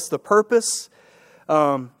goal? What's the purpose?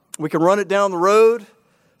 We can run it down the road,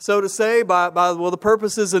 so to say, by the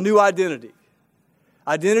purpose is a new identity.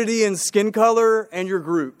 Identity in skin color and your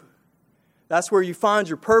group. That's where you find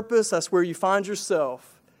your purpose. That's where you find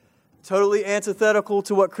yourself. Totally antithetical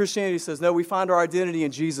to what Christianity says. No, we find our identity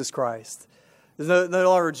in Jesus Christ. There's no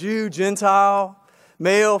longer Jew, Gentile,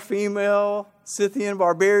 male, female, Scythian,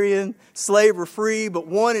 barbarian, slave or free, but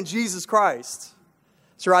one in Jesus Christ.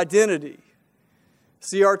 It's your identity.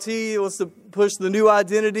 CRT wants to push the new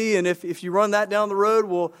identity, and if you run that down the road,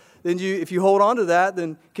 well, then if you hold on to that,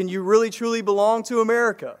 then can you really truly belong to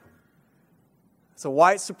America? It's a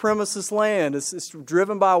white supremacist land. It's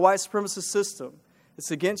driven by a white supremacist system.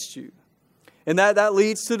 It's against you. And that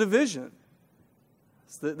leads to division.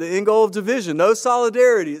 It's the end goal of division. No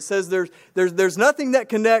solidarity. It says there's nothing that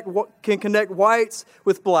can connect whites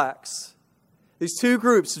with blacks. These two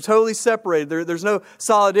groups are totally separated. There's no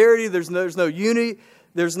solidarity. There's no unity.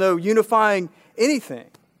 There's no unifying anything.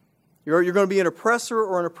 You're going to be an oppressor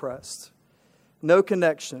or an oppressed. No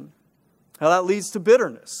connection. Now that leads to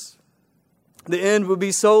bitterness. The end would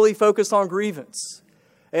be solely focused on grievance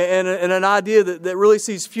and an idea that really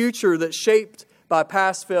sees future that's shaped by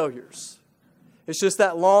past failures. It's just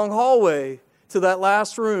that long hallway to that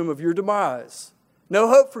last room of your demise. No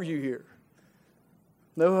hope for you here.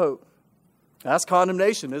 No hope. That's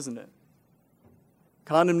condemnation, isn't it?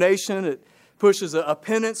 Condemnation, it pushes a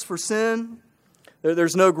penance for sin.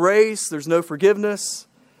 There's no grace. There's no forgiveness.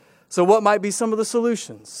 So what might be some of the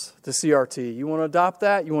solutions to CRT? You want to adopt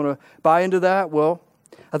that? You want to buy into that? Well,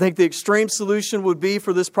 I think the extreme solution would be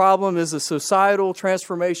for this problem is a societal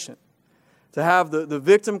transformation. To have the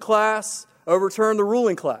victim class overturn the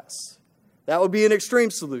ruling class. That would be an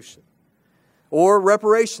extreme solution. Or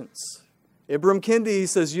reparations. Ibram Kendi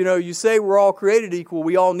says, you say we're all created equal.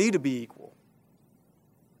 We all need to be equal.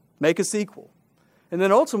 Make us equal. And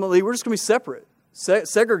then ultimately, we're just going to be separate,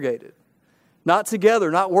 segregated. Not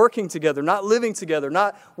together, not working together, not living together,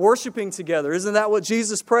 not worshiping together. Isn't that what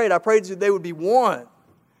Jesus prayed? I prayed that they would be one,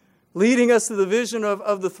 leading us to the vision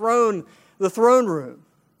of the throne room.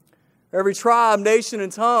 Every tribe, nation,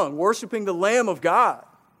 and tongue, worshiping the Lamb of God.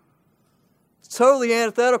 It's totally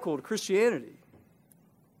antithetical to Christianity.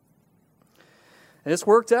 And it's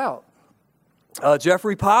worked out.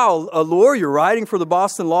 Jeffrey Powell, a lawyer writing for the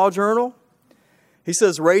Boston Law Journal, he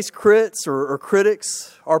says race critics or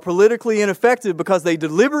critics are politically ineffective because they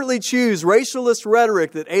deliberately choose racialist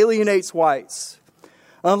rhetoric that alienates whites.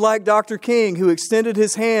 Unlike Dr. King, who extended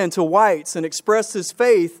his hand to whites and expressed his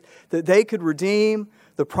faith that they could redeem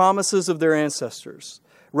the promises of their ancestors.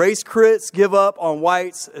 Race critics give up on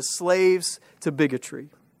whites as slaves to bigotry.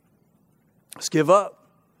 Just give up.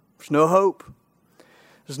 There's no hope.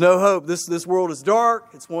 There's no hope. This world is dark.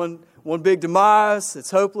 It's one big demise.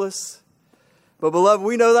 It's hopeless. But beloved,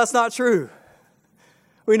 we know that's not true.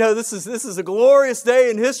 We know this is a glorious day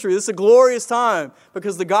in history. This is a glorious time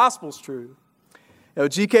because the gospel's true.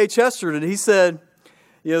 G.K. Chesterton, he said,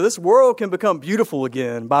 This world can become beautiful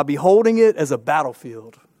again by beholding it as a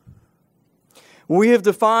battlefield. When we have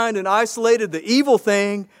defined and isolated the evil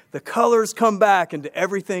thing, the colors come back into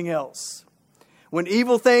everything else. When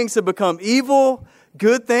evil things have become evil,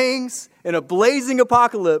 good things in a blazing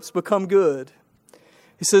apocalypse become good.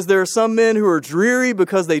 He says there are some men who are dreary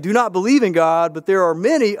because they do not believe in God, but there are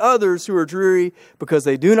many others who are dreary because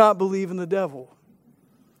they do not believe in the devil.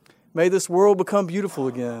 May this world become beautiful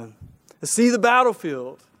again. To see the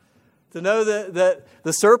battlefield. To know that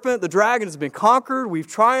the serpent, the dragon, has been conquered. We've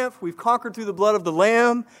triumphed. We've conquered through the blood of the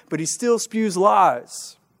Lamb, but he still spews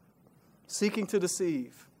lies, seeking to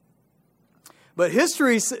deceive. But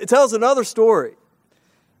history tells another story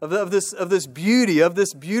of this beauty, of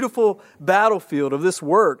this beautiful battlefield, of this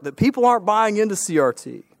work, that people aren't buying into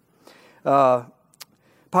CRT.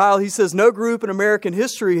 Pyle, he says, no group in American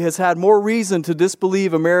history has had more reason to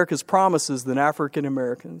disbelieve America's promises than African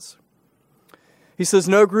Americans. He says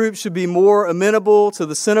no group should be more amenable to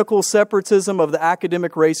the cynical separatism of the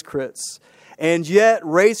academic race crits. And yet,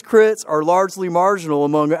 race crits are largely marginal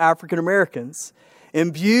among African Americans.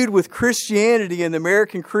 Imbued with Christianity and the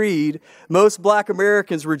American creed, most black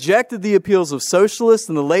Americans rejected the appeals of socialists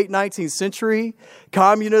in the late 19th century,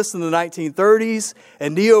 communists in the 1930s,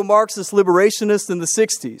 and neo-Marxist liberationists in the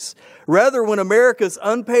 60s. Rather, when America's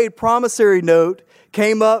unpaid promissory note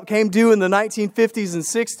came due in the 1950s and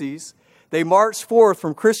 60s, they marched forth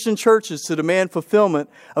from Christian churches to demand fulfillment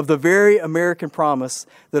of the very American promise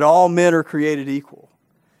that all men are created equal.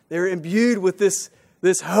 They're imbued with this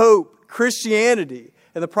hope, Christianity,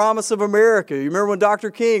 and the promise of America. You remember when Dr.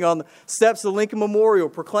 King on the steps of the Lincoln Memorial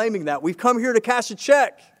proclaiming that? We've come here to cash a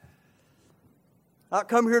check. Not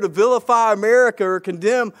come here to vilify America or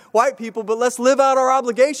condemn white people, but let's live out our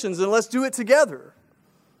obligations and let's do it together.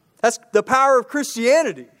 That's the power of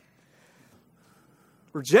Christianity.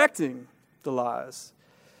 Rejecting the lies.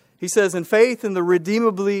 He says, in faith in the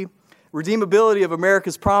redeemability of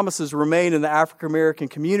America's promises remain in the African American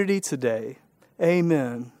community today.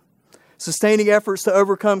 Amen. Sustaining efforts to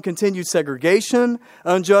overcome continued segregation,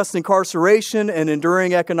 unjust incarceration, and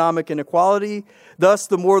enduring economic inequality. Thus,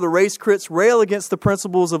 the more the race crits rail against the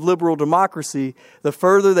principles of liberal democracy, the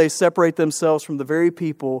further they separate themselves from the very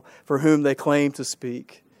people for whom they claim to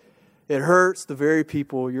speak. It hurts the very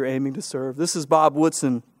people you're aiming to serve. This is Bob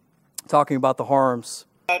Woodson talking about the harms.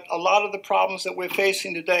 A lot of the problems that we're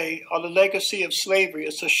facing today are the legacy of slavery.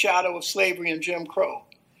 It's a shadow of slavery and Jim Crow.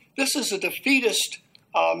 This is a defeatist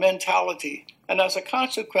mentality, and as a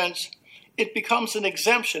consequence, it becomes an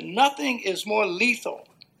exemption. Nothing is more lethal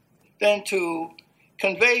than to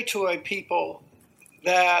convey to a people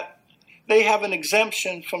that they have an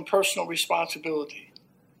exemption from personal responsibility.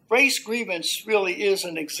 Race grievance really is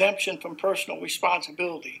an exemption from personal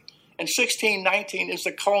responsibility, and 1619 is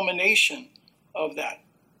the culmination of that.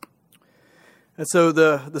 And so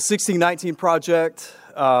the 1619 Project,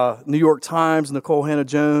 New York Times, Nicole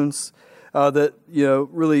Hannah-Jones, that,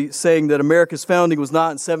 really saying that America's founding was not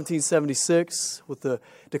in 1776 with the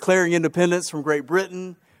declaring independence from Great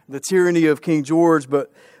Britain, the tyranny of King George, but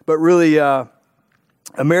really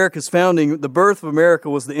America's founding, the birth of America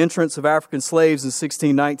was the entrance of African slaves in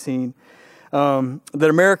 1619. That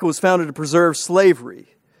America was founded to preserve slavery.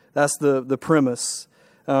 That's the premise.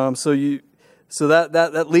 So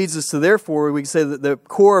that leads us to, therefore, we can say that the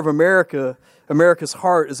core of America's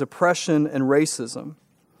heart is oppression and racism.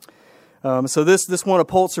 So this won a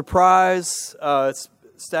Pulitzer Prize. It's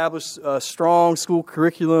established a strong school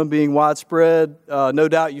curriculum being widespread. No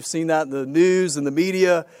doubt you've seen that in the news and the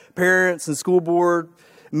media, parents and school board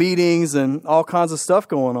meetings and all kinds of stuff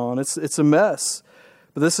going on. It's a mess.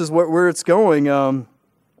 But this is where it's going.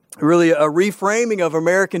 Really a reframing of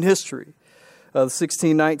American history, the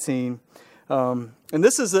 1619. And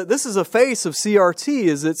this is a face of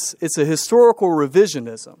CRT. It's a historical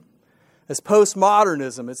revisionism. It's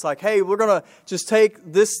postmodernism. It's like, hey, we're going to just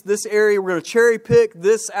take this area, we're going to cherry pick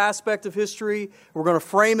this aspect of history, we're going to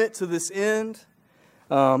frame it to this end.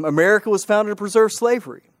 America was founded to preserve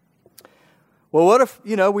slavery. Well, what if,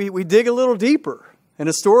 we dig a little deeper, and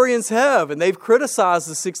historians have, and they've criticized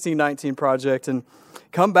the 1619 Project and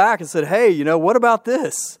come back and said, hey, what about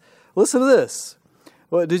this? Listen to this.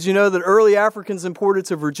 Well, did you know that early Africans imported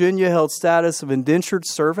to Virginia held status of indentured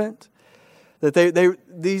servant? That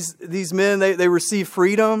these men received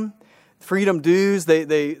freedom dues.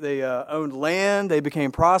 They owned land. They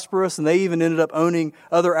became prosperous, and they even ended up owning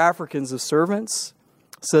other Africans as servants.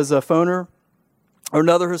 Says Foner. Or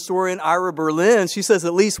another historian, Ira Berlin, she says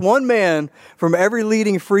at least one man from every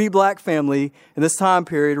leading free black family in this time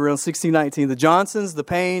period around 1619, the Johnsons, the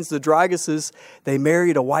Paynes, the Drygases, they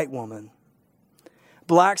married a white woman.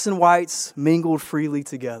 blacks and whites mingled freely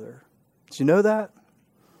together. Did you know that?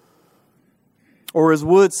 Or as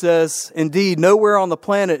Wood says, indeed, nowhere on the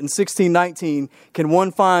planet in 1619 can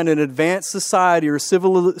one find an advanced society or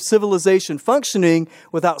civilization functioning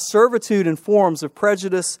without servitude and forms of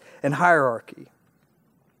prejudice and hierarchy.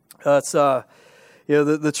 It's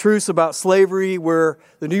the truths about slavery, where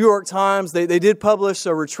the New York Times, they did publish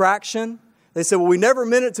a retraction. They said, well, we never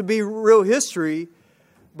meant it to be real history,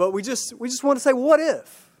 but we just want to say, what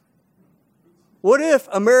if? What if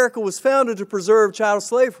America was founded to preserve chattel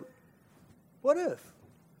slavery? What if?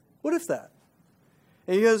 What if that?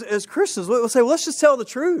 And as Christians, we'll say, well, let's just tell the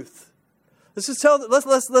truth. Let's tell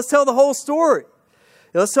the whole story.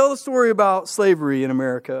 Let's tell the story about slavery in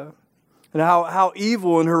America and how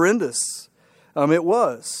evil and horrendous it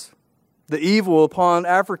was. The evil upon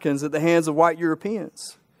Africans at the hands of white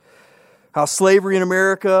Europeans. How slavery in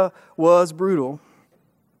America was brutal.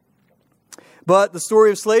 But the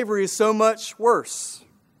story of slavery is so much worse.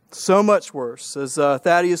 So much worse. As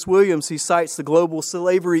Thaddeus Williams, he cites the Global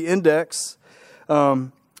Slavery Index.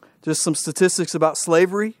 Just some statistics about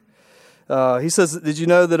slavery. He says, did you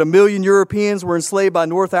know that 1 million Europeans were enslaved by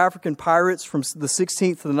North African pirates from the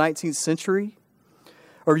 16th to the 19th century?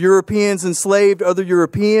 Or Europeans enslaved other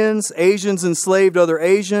Europeans, Asians enslaved other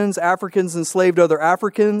Asians, Africans enslaved other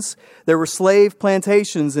Africans. There were slave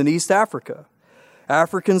plantations in East Africa.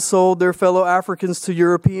 Africans sold their fellow Africans to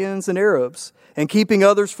Europeans and Arabs, and keeping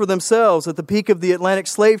others for themselves. At the peak of the Atlantic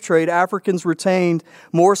slave trade, Africans retained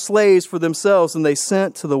more slaves for themselves than they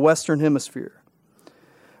sent to the Western Hemisphere.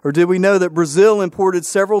 Or did we know that Brazil imported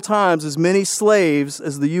several times as many slaves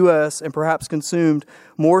as the U.S. and perhaps consumed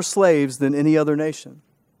more slaves than any other nation?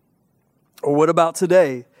 Or what about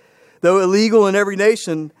today? Though illegal in every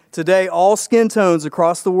nation, today all skin tones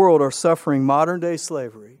across the world are suffering modern-day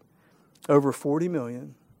slavery. Over 40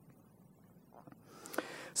 million.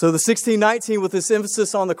 So the 1619, with this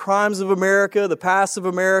emphasis on the crimes of America, the past of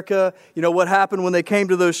America, what happened when they came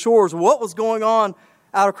to those shores, what was going on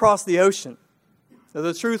out across the ocean? Now,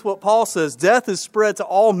 the truth, what Paul says, death is spread to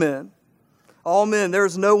all men. All men, there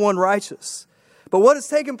is no one righteous. But what has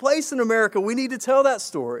taken place in America, we need to tell that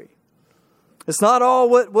story. It's not all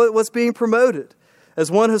what's being promoted.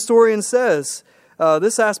 As one historian says,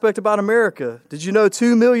 this aspect about America, did you know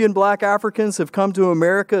 2 million black Africans have come to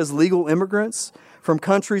America as legal immigrants from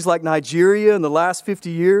countries like Nigeria in the last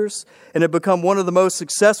 50 years and have become one of the most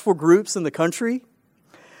successful groups in the country?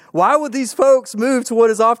 Why would these folks move to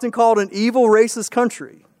what is often called an evil racist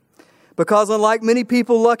country? Because unlike many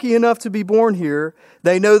people lucky enough to be born here,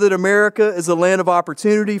 they know that America is a land of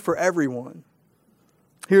opportunity for everyone.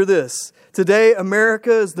 Hear this. Today,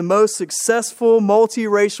 America is the most successful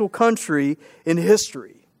multiracial country in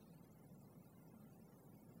history.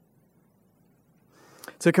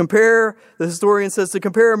 To compare, the historian says, to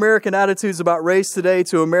compare American attitudes about race today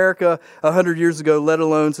to America 100 years ago, let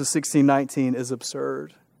alone to 1619, is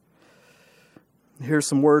absurd. Here's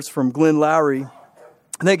some words from Glenn Lowry.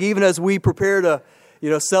 I think even as we prepare to,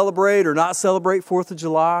 celebrate or not celebrate 4th of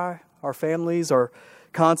July, our families, our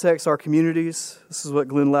context, our communities, this is what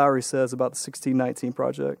Glenn Lowry says about the 1619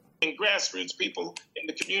 Project. And grassroots people in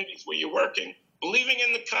the communities where you're working, believing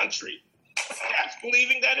in the country, perhaps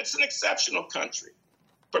believing that it's an exceptional country,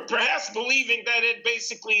 but perhaps believing that it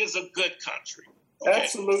basically is a good country. Okay?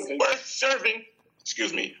 Absolutely. Worth serving,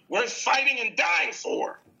 worth fighting and dying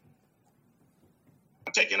for.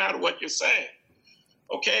 I'm taking out of what you're saying.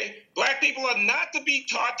 Okay? Black people are not to be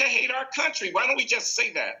taught to hate our country. Why don't we just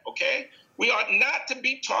say that, okay? We ought not to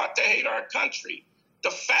be taught to hate our country. The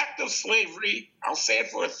fact of slavery, I'll say it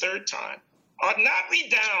for a third time, ought not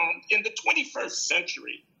redound in the 21st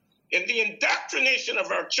century in the indoctrination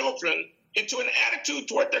of our children into an attitude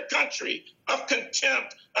toward their country of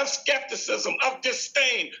contempt, of skepticism, of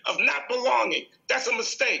disdain, of not belonging. That's a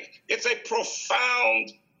mistake. It's a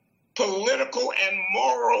profound political and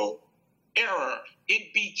moral error.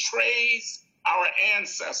 It betrays our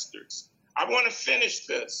ancestors. I want to finish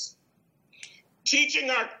this. Teaching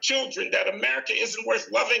our children that America isn't worth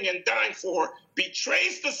loving and dying for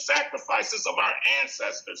betrays the sacrifices of our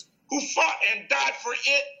ancestors who fought and died for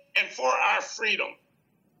it and for our freedom.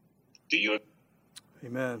 Do you agree?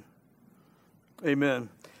 Amen. Amen.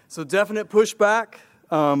 So definite pushback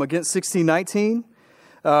against 1619.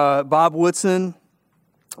 Bob Woodson,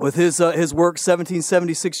 with his work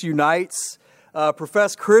 1776 Unites,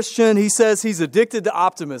 professed Christian, he says he's addicted to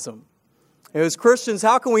optimism. As Christians,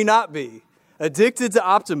 how can we not be addicted to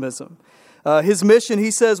optimism? His mission,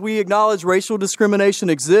 he says, we acknowledge racial discrimination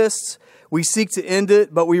exists. We seek to end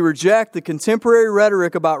it, but we reject the contemporary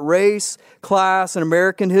rhetoric about race, class, and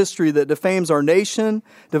American history that defames our nation,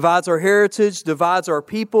 divides our heritage, divides our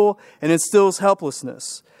people, and instills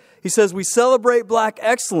helplessness. He says we celebrate black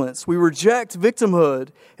excellence, we reject victimhood,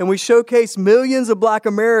 and we showcase millions of black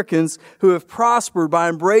Americans who have prospered by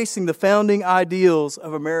embracing the founding ideals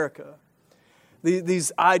of America.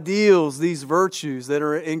 These ideals, these virtues that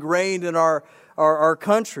are ingrained in our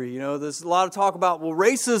country. There's a lot of talk about, well,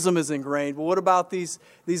 racism is ingrained. Well, what about these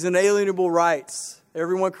inalienable rights?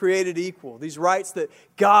 Everyone created equal. These rights that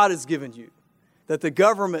God has given you, that the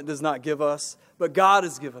government does not give us, but God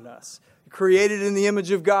has given us. Created in the image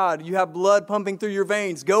of God. You have blood pumping through your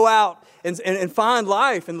veins. Go out and find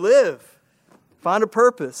life and live. Find a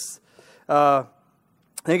purpose. I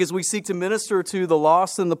think as we seek to minister to the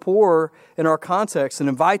lost and the poor in our context and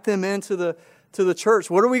invite them into the church,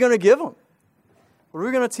 what are we going to give them? What are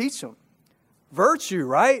we going to teach them? Virtue,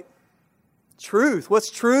 right? Truth. What's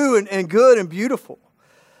true and good and beautiful?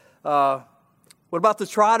 What about the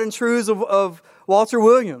tried and truths of Walter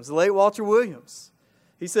Williams, the late Walter Williams?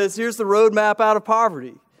 He says, here's the roadmap out of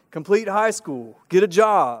poverty. Complete high school. Get a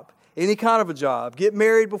job. Any kind of a job. Get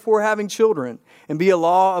married before having children. And be a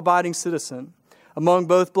law-abiding citizen. Among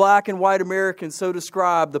both black and white Americans so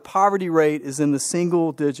described, the poverty rate is in the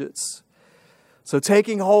single digits. So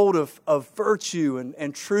taking hold of virtue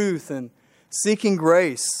and truth and seeking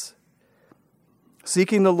grace,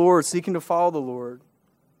 seeking the Lord, seeking to follow the Lord,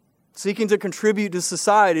 seeking to contribute to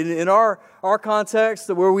society. In our context,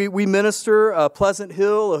 where we minister, Pleasant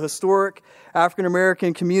Hill, a historic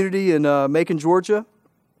African-American community in Macon, Georgia.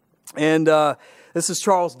 And this is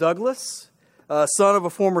Charles Douglas, son of a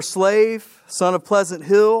former slave, son of Pleasant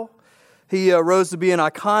Hill. He rose to be an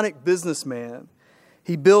iconic businessman.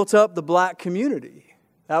 He built up the black community.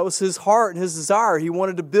 That was his heart and his desire. He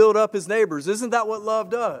wanted to build up his neighbors. Isn't that what love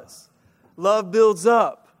does? Love builds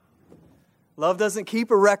up. Love doesn't keep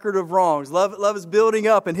a record of wrongs. Love is building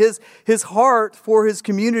up. And his heart for his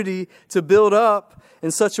community to build up in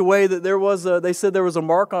such a way that they said there was a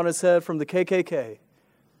mark on his head from the KKK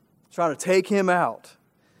trying to take him out.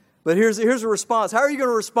 But here's a response. How are you going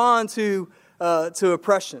to respond to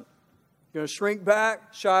oppression? You're going to shrink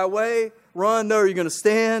back, shy away, run? No, you're going to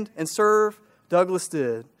stand and serve. Douglas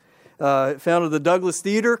did. Founded the Douglas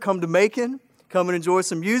Theater. Come to Macon. Come and enjoy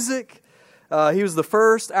some music. He was the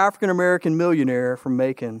first African-American millionaire from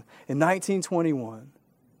Macon in 1921.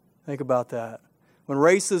 Think about that. When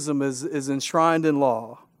racism is enshrined in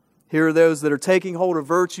law, here are those that are taking hold of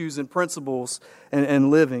virtues and principles and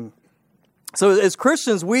living. So as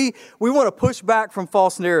Christians, we want to push back from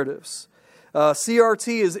false narratives.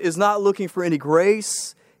 CRT is not looking for any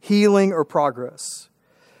grace, healing, or progress.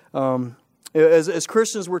 As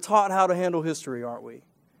Christians, we're taught how to handle history, aren't we?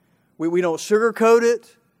 We don't sugarcoat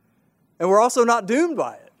it, and we're also not doomed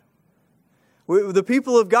by it. The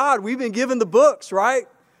people of God, we've been given the books, right?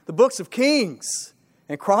 The books of Kings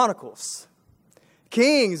and Chronicles.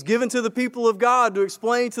 Kings given to the people of God to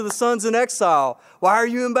explain to the sons in exile, why are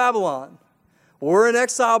you in Babylon? We're in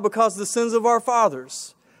exile because of the sins of our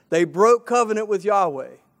fathers. They broke covenant with Yahweh.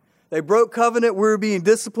 They broke covenant. We were being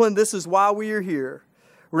disciplined. This is why we are here.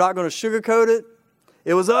 We're not going to sugarcoat it.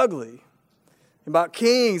 It was ugly. About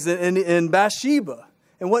kings and Bathsheba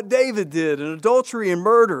and what David did and adultery and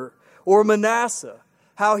murder, or Manasseh,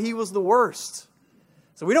 how he was the worst.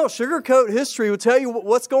 So we don't sugarcoat history. We'll tell you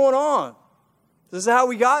what's going on. This is how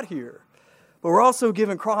we got here. But we're also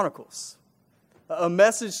given Chronicles, a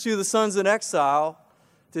message to the sons in exile.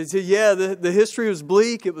 The history was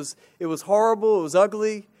bleak. It was horrible. It was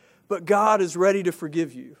ugly. But God is ready to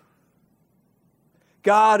forgive you.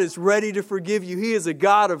 God is ready to forgive you. He is a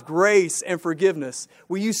God of grace and forgiveness.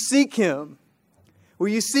 Will you seek Him? Will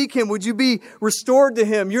you seek Him? Would you be restored to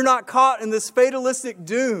Him? You're not caught in this fatalistic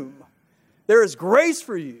doom. There is grace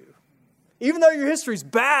for you. Even though your history is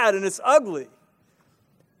bad and it's ugly,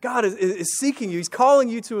 God is seeking you. He's calling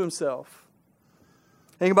you to Himself.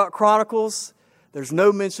 Think about Chronicles. There's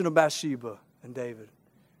no mention of Bathsheba and David.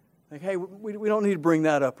 Like, hey, we don't need to bring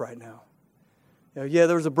that up right now.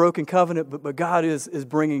 There was a broken covenant, but God is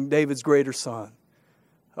bringing David's greater son,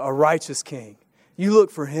 a righteous king. You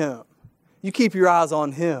look for Him. You keep your eyes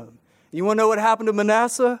on Him. You want to know what happened to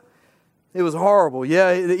Manasseh? It was horrible.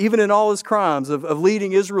 Yeah, even in all his crimes of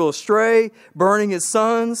leading Israel astray, burning his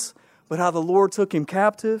sons, but how the Lord took him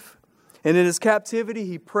captive. And in his captivity,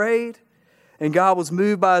 he prayed. And God was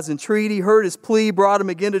moved by his entreaty, heard his plea, brought him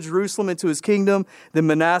again to Jerusalem into his kingdom. Then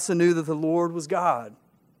Manasseh knew that the Lord was God.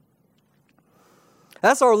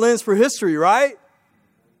 That's our lens for history, right?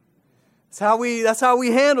 That's how we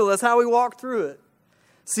handle it. That's how we walk through it.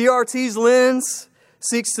 CRT's lens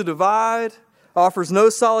seeks to divide, offers no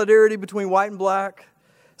solidarity between white and black.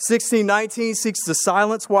 1619 seeks to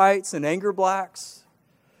silence whites and anger blacks.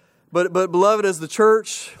 But beloved, as the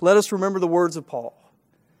church, let us remember the words of Paul.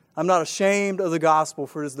 I'm not ashamed of the gospel,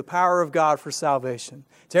 for it is the power of God for salvation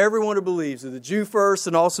to everyone who believes, to the Jew first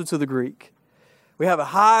and also to the Greek. We have a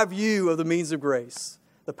high view of the means of grace,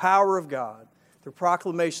 the power of God, the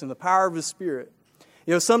proclamation, the power of His Spirit.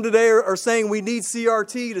 You know, some today are saying we need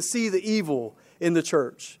CRT to see the evil in the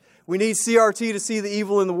church. We need CRT to see the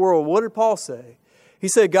evil in the world. What did Paul say? He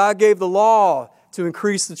said God gave the law to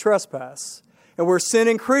increase the trespass. And where sin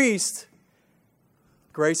increased,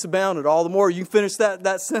 grace abounded all the more. You can finish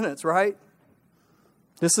that sentence, right?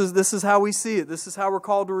 This is how we see it. This is how we're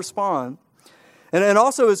called to respond. And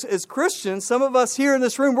also as Christians, some of us here in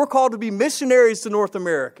this room, we're called to be missionaries to North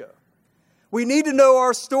America. We need to know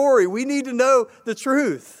our story. We need to know the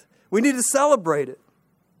truth. We need to celebrate it.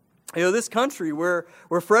 You know, this country where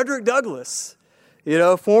Frederick Douglass, you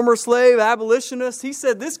know, former slave abolitionist, he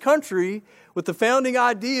said this country with the founding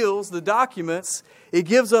ideals, the documents, it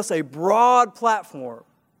gives us a broad platform.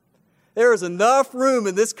 There is enough room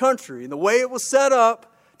in this country, and the way it was set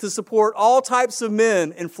up, to support all types of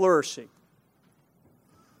men in flourishing.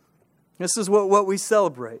 This is what we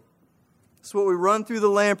celebrate. This is what we run through the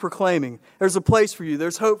land proclaiming. There's a place for you.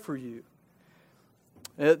 There's hope for you.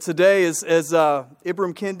 Today, as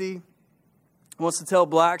Ibram Kendi wants to tell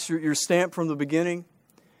blacks, you're stamped from the beginning.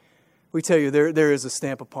 We tell you there is a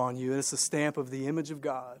stamp upon you, and it's a stamp of the image of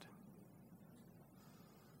God.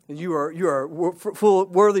 And you are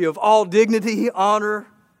worthy of all dignity, honor,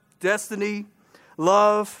 destiny,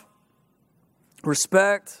 love,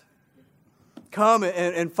 respect. Come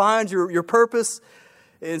and find your purpose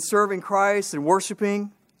in serving Christ and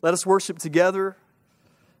worshiping. Let us worship together.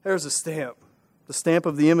 There's a stamp, the stamp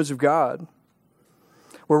of the image of God.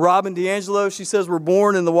 Where Robin DiAngelo, she says, we're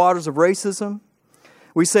born in the waters of racism.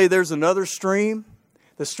 We say there's another stream,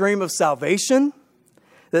 the stream of salvation,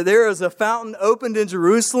 that there is a fountain opened in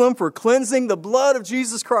Jerusalem for cleansing the blood of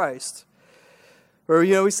Jesus Christ. Or,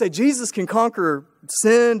 you know, we say Jesus can conquer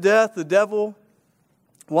sin, death, the devil.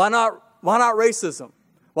 Why not racism?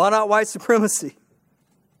 Why not white supremacy?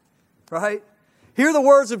 Right? Hear the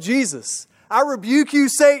words of Jesus. I rebuke you,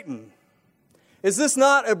 Satan. Is this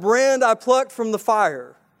not a brand I plucked from the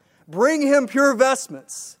fire? Bring him pure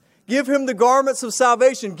vestments. Give him the garments of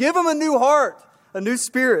salvation. Give him a new heart, a new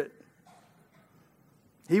spirit.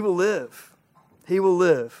 He will live. He will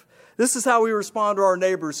live. This is how we respond to our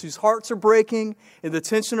neighbors whose hearts are breaking in the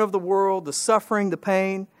tension of the world, the suffering, the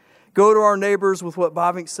pain. Go to our neighbors with what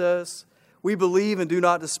Bavinck says. We believe and do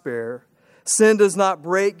not despair. Sin does not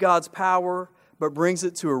break God's power, but brings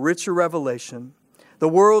it to a richer revelation. The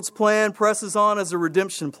world's plan presses on as a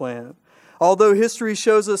redemption plan. Although history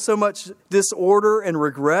shows us so much disorder and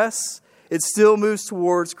regress, it still moves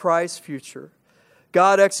towards Christ's future.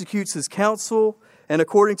 God executes His counsel, and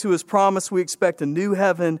according to His promise, we expect a new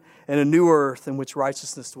heaven and a new earth in which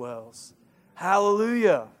righteousness dwells.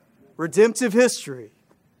 Hallelujah! Redemptive history.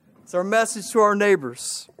 It's our message to our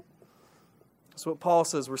neighbors. That's what Paul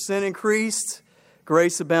says. Where sin increased,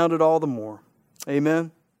 grace abounded all the more. Amen.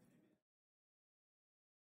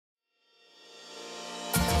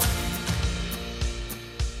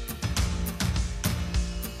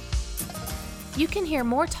 You can hear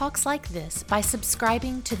more talks like this by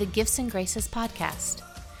subscribing to the Gifts and Graces podcast.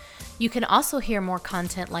 You can also hear more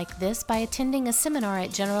content like this by attending a seminar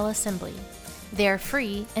at General Assembly. They are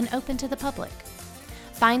free and open to the public.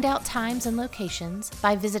 Find out times and locations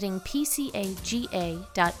by visiting pcaga.org.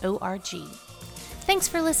 Thanks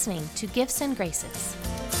for listening to Gifts and Graces.